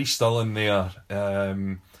 for East Stirling there, a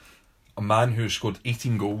man who has scored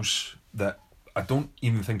 18 goals that I don't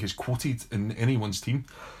even think is quoted in anyone's team,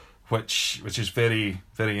 which is very,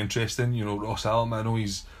 very interesting. You know, Ross Allen, I know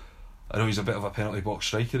he's a bit of a penalty box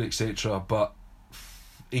striker, etc. But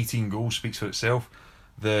 18 goals speaks for itself.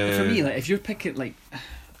 For me, like, if you're picking like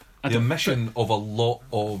the omission of a lot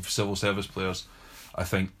of civil service players, I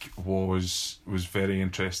think was very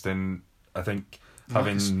interesting. I think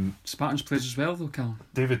having Spartans players as well, though, Callum.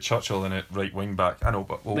 David Churchill in it, right wing back. I know,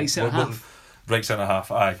 but right centre half. Right centre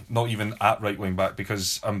half. Aye, not even at right wing back,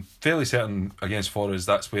 because I'm fairly certain against Forres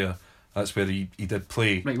that's where he did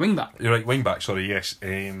play. Right wing back. Right wing back. Sorry, yes.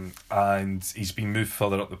 And he's been moved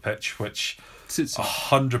further up the pitch, which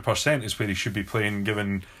 100% is where he should be playing,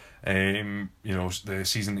 given you know, the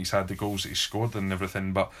season he's had, the goals that he's scored and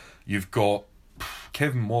everything. But you've got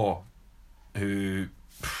Kevin Moore, who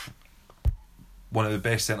one of the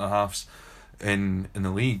best centre halves in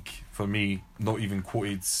the league for me, not even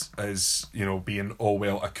quoted as, you know, being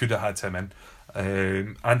I could have had him in.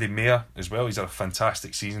 Andy Mayer as well, he's had a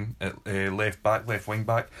fantastic season at left wing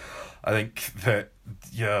back. I think that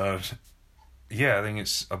I think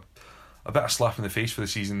it's a bit of slap in the face for the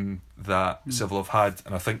season that Civil have had,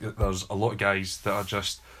 and I think that there's a lot of guys that are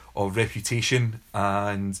just of reputation,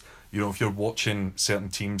 and you know, if you're watching certain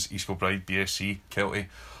teams, East Kilbride, BSC, Kelty,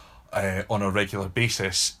 on a regular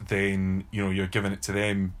basis, then you know you're giving it to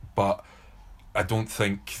them. But I don't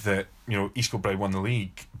think that, you know, East Kilbride won the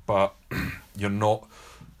league, but you're not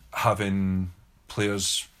having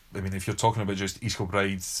players. I mean, if you're talking about just East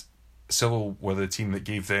Kilbride, Civil were the team that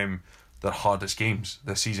gave them their hardest games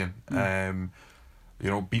this season. You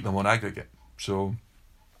know, beat them on aggregate. So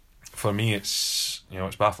for me, it's, you know,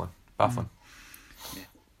 it's baffling.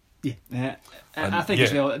 Yeah, I think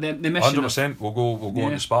as well the mission. 100%. We'll go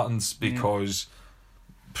on to Spartans because.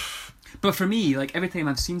 But for me, like, every time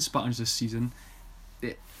I've seen Spartans this season,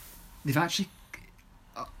 they've actually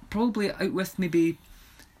probably out with maybe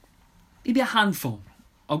a handful.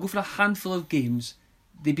 I'll go for a handful of games.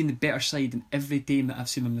 They've been the better side in every game that I've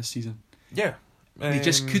seen them this season. Yeah, they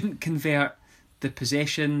just couldn't convert the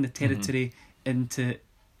possession, the territory into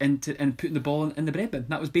and putting the ball in the bread bin.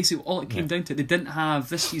 That was basically all it came down to. They didn't have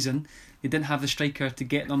this season. They didn't have the striker to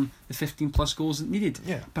get them the 15 plus goals that needed.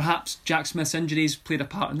 Yeah. Perhaps Jack Smith's injuries played a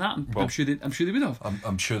part in that. I'm sure they would have.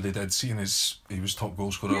 I'm sure they did, seeing as he was top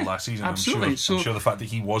goal scorer last season. Absolutely. I'm sure the fact that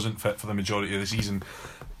he wasn't fit for the majority of the season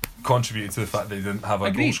contributed to the fact that they didn't have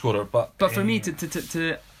a goal scorer. But for me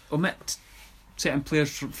to omit certain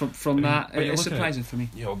players from that, it's surprising for me.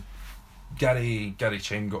 You know, Gary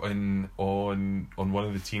Chen got in on one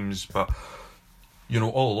of the teams, but you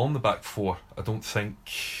know, all along the back four, I don't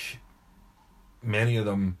think many of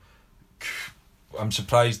them. I'm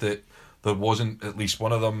surprised that there wasn't at least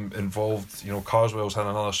one of them involved. You know, Carswell's had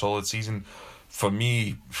another solid season. For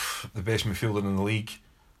me, the best midfielder in the league,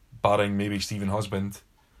 barring maybe Stephen Husband.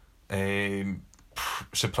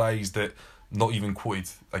 Surprised that not even quoted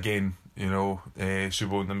again. You know,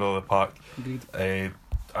 Subo in the middle of the park. Agreed.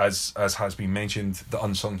 As has been mentioned, the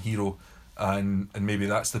unsung hero, and maybe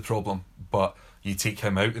that's the problem. But you take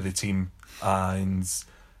him out of the team, and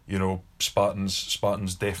you know,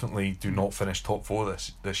 Spartans definitely do not finish top four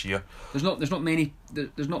this year. There's not many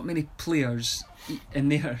players in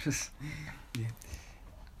there.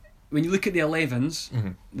 When you look at the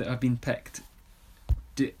 11s that have been picked,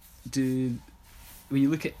 when you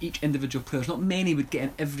look at each individual player, there's not many would get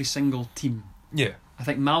in every single team. Yeah, I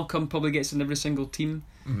think Malcolm probably gets in every single team.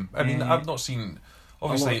 I mean, I've not seen.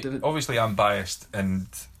 Obviously, I'm biased, and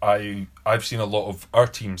I've seen a lot of our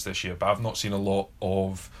teams this year, but I've not seen a lot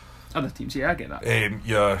of other teams. Yeah, I get that.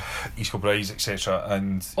 Your East Kilbride, etc.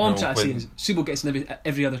 And all I'm trying to say is Subo gets in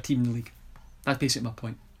every other team in the league. That's basically my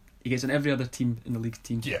point. He gets in every other team in the league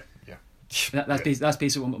team. Yeah. That's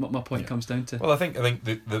basically what my point comes down to. Well, I think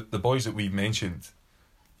the boys that we've mentioned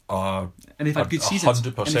are, and they've had good seasons.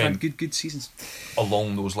 100% And they've had good seasons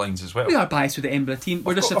along those lines as well. We are biased with the Edinburgh team.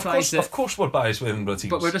 We're just surprised of course we're biased with Edinburgh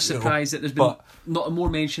teams, but we're just surprised that there's been not more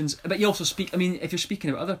mentions. But you also speak. I mean, if you're speaking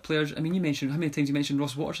about other players, I mean, you mentioned how many times you mentioned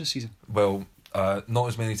Ross Waters this season? Well, not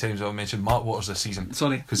as many times as I've mentioned Mark Waters this season.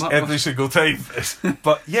 Sorry, because every single time.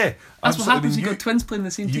 But yeah, that's what happens. You've got twins playing in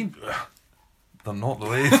the same team. They're not the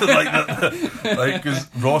way like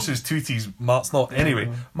because Ross is tooties, Mark's not.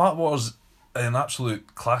 Anyway, Mark Waters, an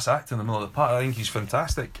absolute class act in the middle of the park. I think he's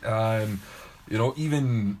fantastic. You know,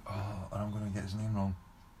 even I'm going to get his name wrong.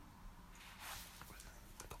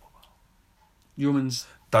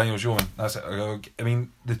 Daniel Yeoman. That's it. I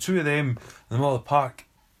mean, the two of them in the middle of the park,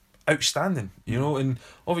 outstanding. You know, and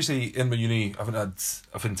obviously Edinburgh Uni haven't had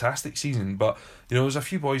a fantastic season, but you know, there's a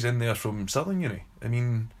few boys in there from Stirling Uni. I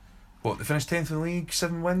mean, what, they finished 10th in the league,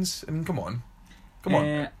 7 wins. I mean, come on.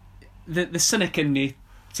 The cynic in me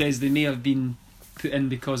says they may have been put in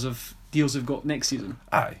because of deals they've got next season.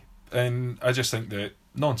 Aye, and I just think that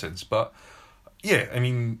nonsense. But yeah, I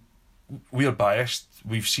mean, we're biased.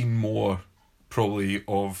 We've seen more probably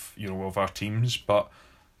of our teams, but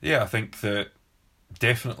yeah, I think that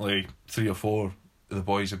definitely 3 or 4 of the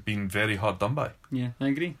boys have been very hard done by. Yeah, I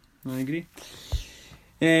agree.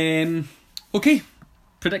 Okay,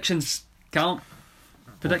 predictions, Callum.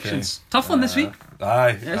 Predictions. Okay. Tough one this week.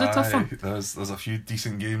 Aye, it's a tough one. There's a few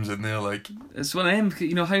decent games in there. Like, it's one of them.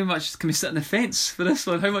 You know, how much can we sit on the fence for this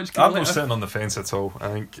one? How much? I'm not sitting on the fence at all. I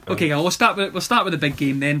think. Okay, we'll start with the big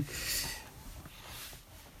game then.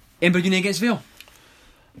 Edinburgh Uni against Vale.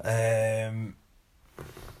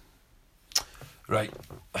 Right,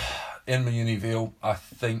 Edinburgh Uni Vale. I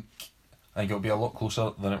think it'll be a lot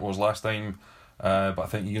closer than it was last time. But I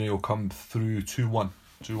think Uni will come through 2-1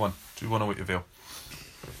 away to Vale.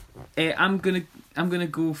 I'm gonna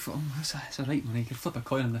go for. It's a right one. You can flip a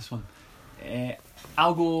coin on this one.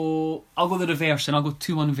 I'll go the reverse and I'll go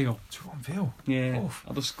 2-1 Vale. 2-1 Vale. Yeah,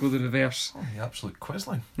 I'll just go the reverse. Oh, the absolute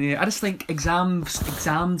quisling. Yeah, I just think exams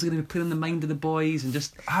are going to be put in the mind of the boys and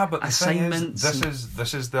just but assignments.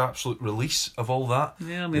 This is the absolute release of all that.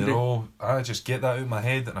 Yeah, maybe. You know, I just get that out of my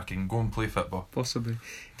head and I can go and play football. Possibly.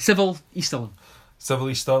 Civil East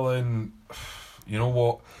Stirling. You know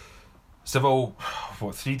what? Civil,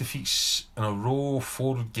 3 defeats in a row,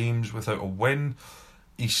 4 games without a win.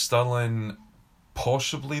 East Stirling,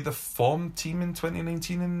 possibly the form team in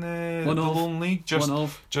 2019 in the Lowland League.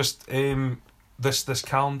 Just this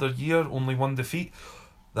calendar year, only 1 defeat.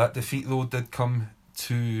 That defeat though did come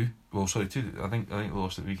to 2. I think they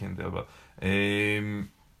lost at the weekend there, but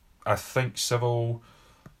I think Civil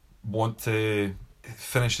want to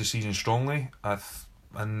finish the season strongly.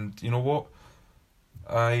 And you know what?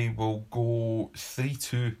 I will go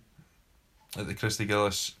 3-2 at the Christy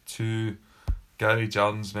Gillis to Gary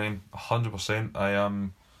Jardin's men. 100%. I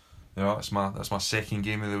am. You know, that's my second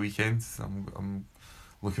game of the weekend. I'm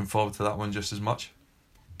looking forward to that one just as much.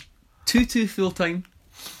 2-2 full time.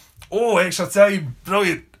 Oh, extra time!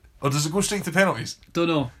 Brilliant. Or does it go straight to penalties? Don't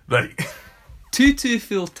know. Right. 2-2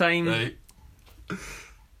 full time. Right.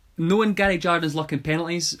 Knowing Gary Jardin's luck in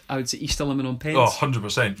penalties, I would say East Stirling on pens. Oh,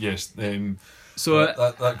 100%, yes. So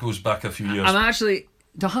that goes back a few years. And actually,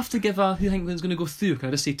 do I have to give who I think is going to go through? Can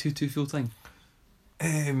I just say 2-2 full time?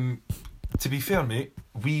 To be fair, mate,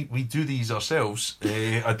 we do these ourselves.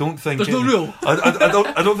 I don't think there's no rule.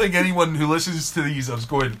 I don't think anyone who listens to these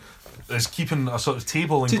is keeping a sort of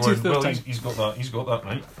table and going, well, he's got that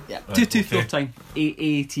right. Yeah, 2-2 full time.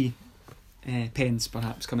 AAT. Pens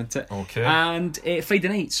perhaps come into it. Okay. And Friday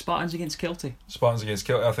night, Spartans against Kelty.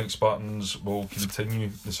 I think Spartans will continue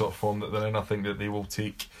the sort of form that they're in. I think that they will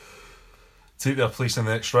take their place in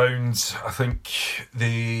the next round. I think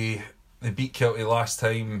they beat Kelty last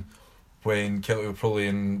time when Kelty were probably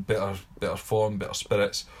in better form, better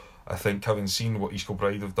spirits. I think having seen what East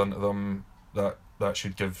Kilbride have done to them, that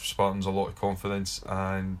should give Spartans a lot of confidence,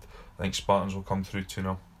 and I think Spartans will come through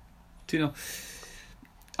 2-0. 2-0.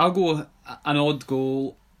 I'll go an odd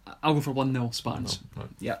goal. I'll go for 1-0 Spartans. Right.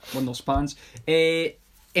 Yeah, 1-0 Spartans.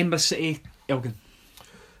 Edinburgh City, Elgin.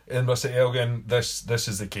 Edinburgh City, Elgin. This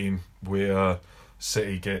is the game where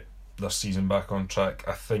City get their season back on track.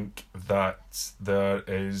 I think that there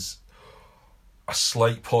is a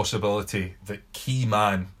slight possibility that key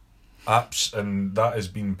man, and that has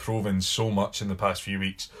been proven so much in the past few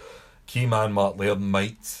weeks, key man Mark Laird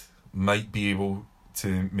might be able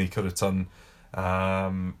to make a return.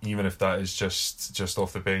 Even if that is just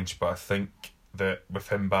off the bench, but I think that with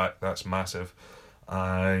him back, that's massive,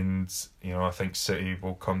 and you know, I think City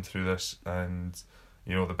will come through this, and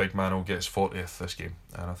you know, the big man will get his 40th this game,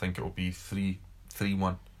 and I think it will be 3-1.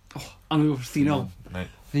 Oh, I'm going to go for 3-0. Right.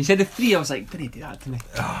 When you said the 3, I was like, don't do that to me.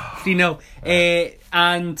 3-0.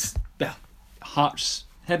 And, well, Hearts,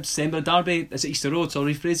 Hibs, Edinburgh Derby. Is it Easter Road? So I'll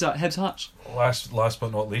rephrase that. Hibs, Hearts. Last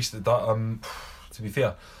but not least, that to be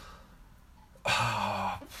fair,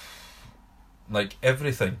 like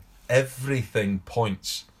everything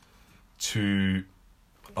points to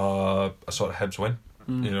a sort of Hibs win.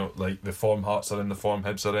 You know, like the form Hearts are in, the form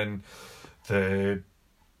Hibs are in,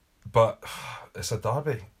 but it's a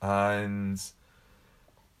derby, and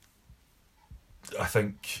I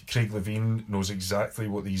think Craig Levein knows exactly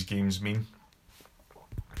what these games mean.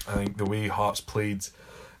 I think the way Hearts played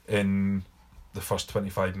in the first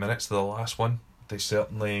 25 minutes of the last one, they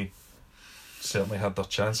certainly had their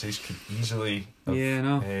chances, could easily have,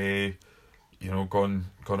 gone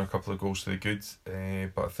a couple of goals to the good.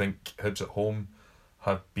 But I think Hibs at home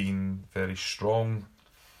have been very strong.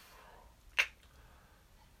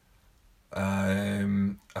 I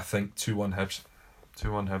think 2-1 Hibs.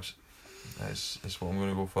 2-1 Hibs. Is what I'm going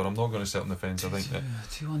to go for. I'm not going to sit on the fence. I think that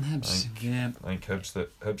 2-1 Hibs. I think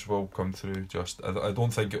Hibs will come through. I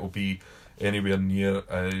don't think it will be anywhere near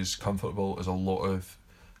as comfortable as a lot of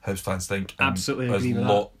Hibs fans think. Absolutely agree with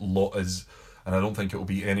that. And I don't think it will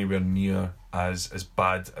be anywhere near as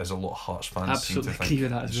bad as a lot of Hearts fans seem to think. Agree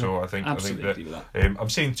with that as well. So I think agree with that. I'm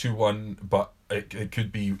saying 2-1, but it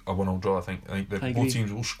could be a 1-1 draw. I think that both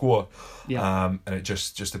teams will score. And it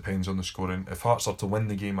just depends on the scoring. If Hearts are to win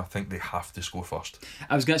the game, I think they have to score first.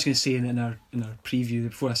 I was actually going to say in our preview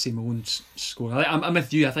before I say my own score. I'm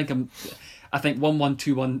with you. I think 1-1,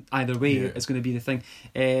 2-1 either way is going to be the thing.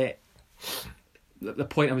 The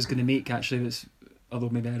point I was going to make actually was, although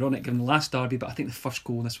maybe ironic given the last derby, but I think the first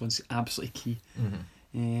goal in this one's absolutely key.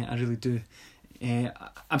 I really do.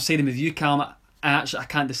 I'm siding with you, Callum. I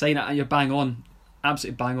can't decide. You're bang on,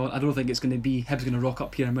 absolutely bang on. I don't think it's going to be Hibs going to rock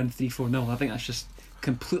up here and win 3-4-0. I think that's just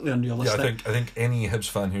completely unrealistic. I think any Hibs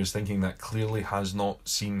fan who is thinking that clearly has not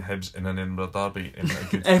seen Hibs in an Edinburgh Derby in a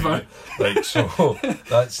good ever. Like, so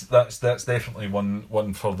that's definitely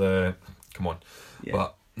one for the come on. Yeah.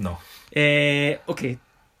 But no. Okay.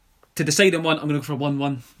 To decide on one, I'm going to go for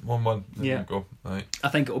 1-1. 1-1. There you go. Right. I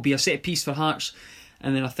think it will be a set piece for Hearts,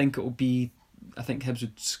 and then I think Hibs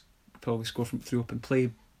would probably score from through open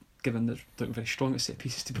play, given that they're very strong at set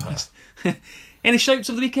pieces, to be honest. Any shouts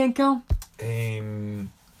of the weekend, Cal? There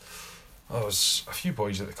was a few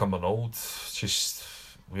boys at the Cumbernauld. Just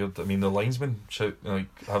weird. I mean, the linesman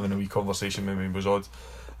having a wee conversation with me was odd.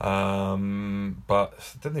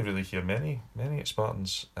 But didn't really hear many at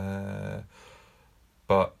Spartans.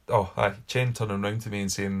 But Chen turning around to me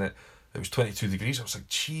and saying that it was 22 degrees. I was like,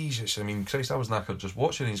 Jesus, I mean, Christ, I was knackered just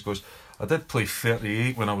watching. And he goes, I did play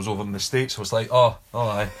 38 when I was over in the States. I was like, aye.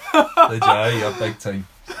 Did you? Aye, yeah, big time.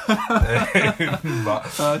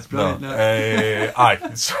 But that's brilliant. No.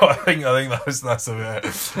 Aye. So I think that's about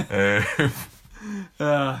it.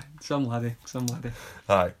 Some laddie.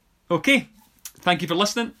 Aye. Okay. Thank you for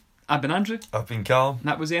listening. I've been Andrew. I've been Callum. And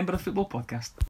that was the Edinburgh Football Podcast.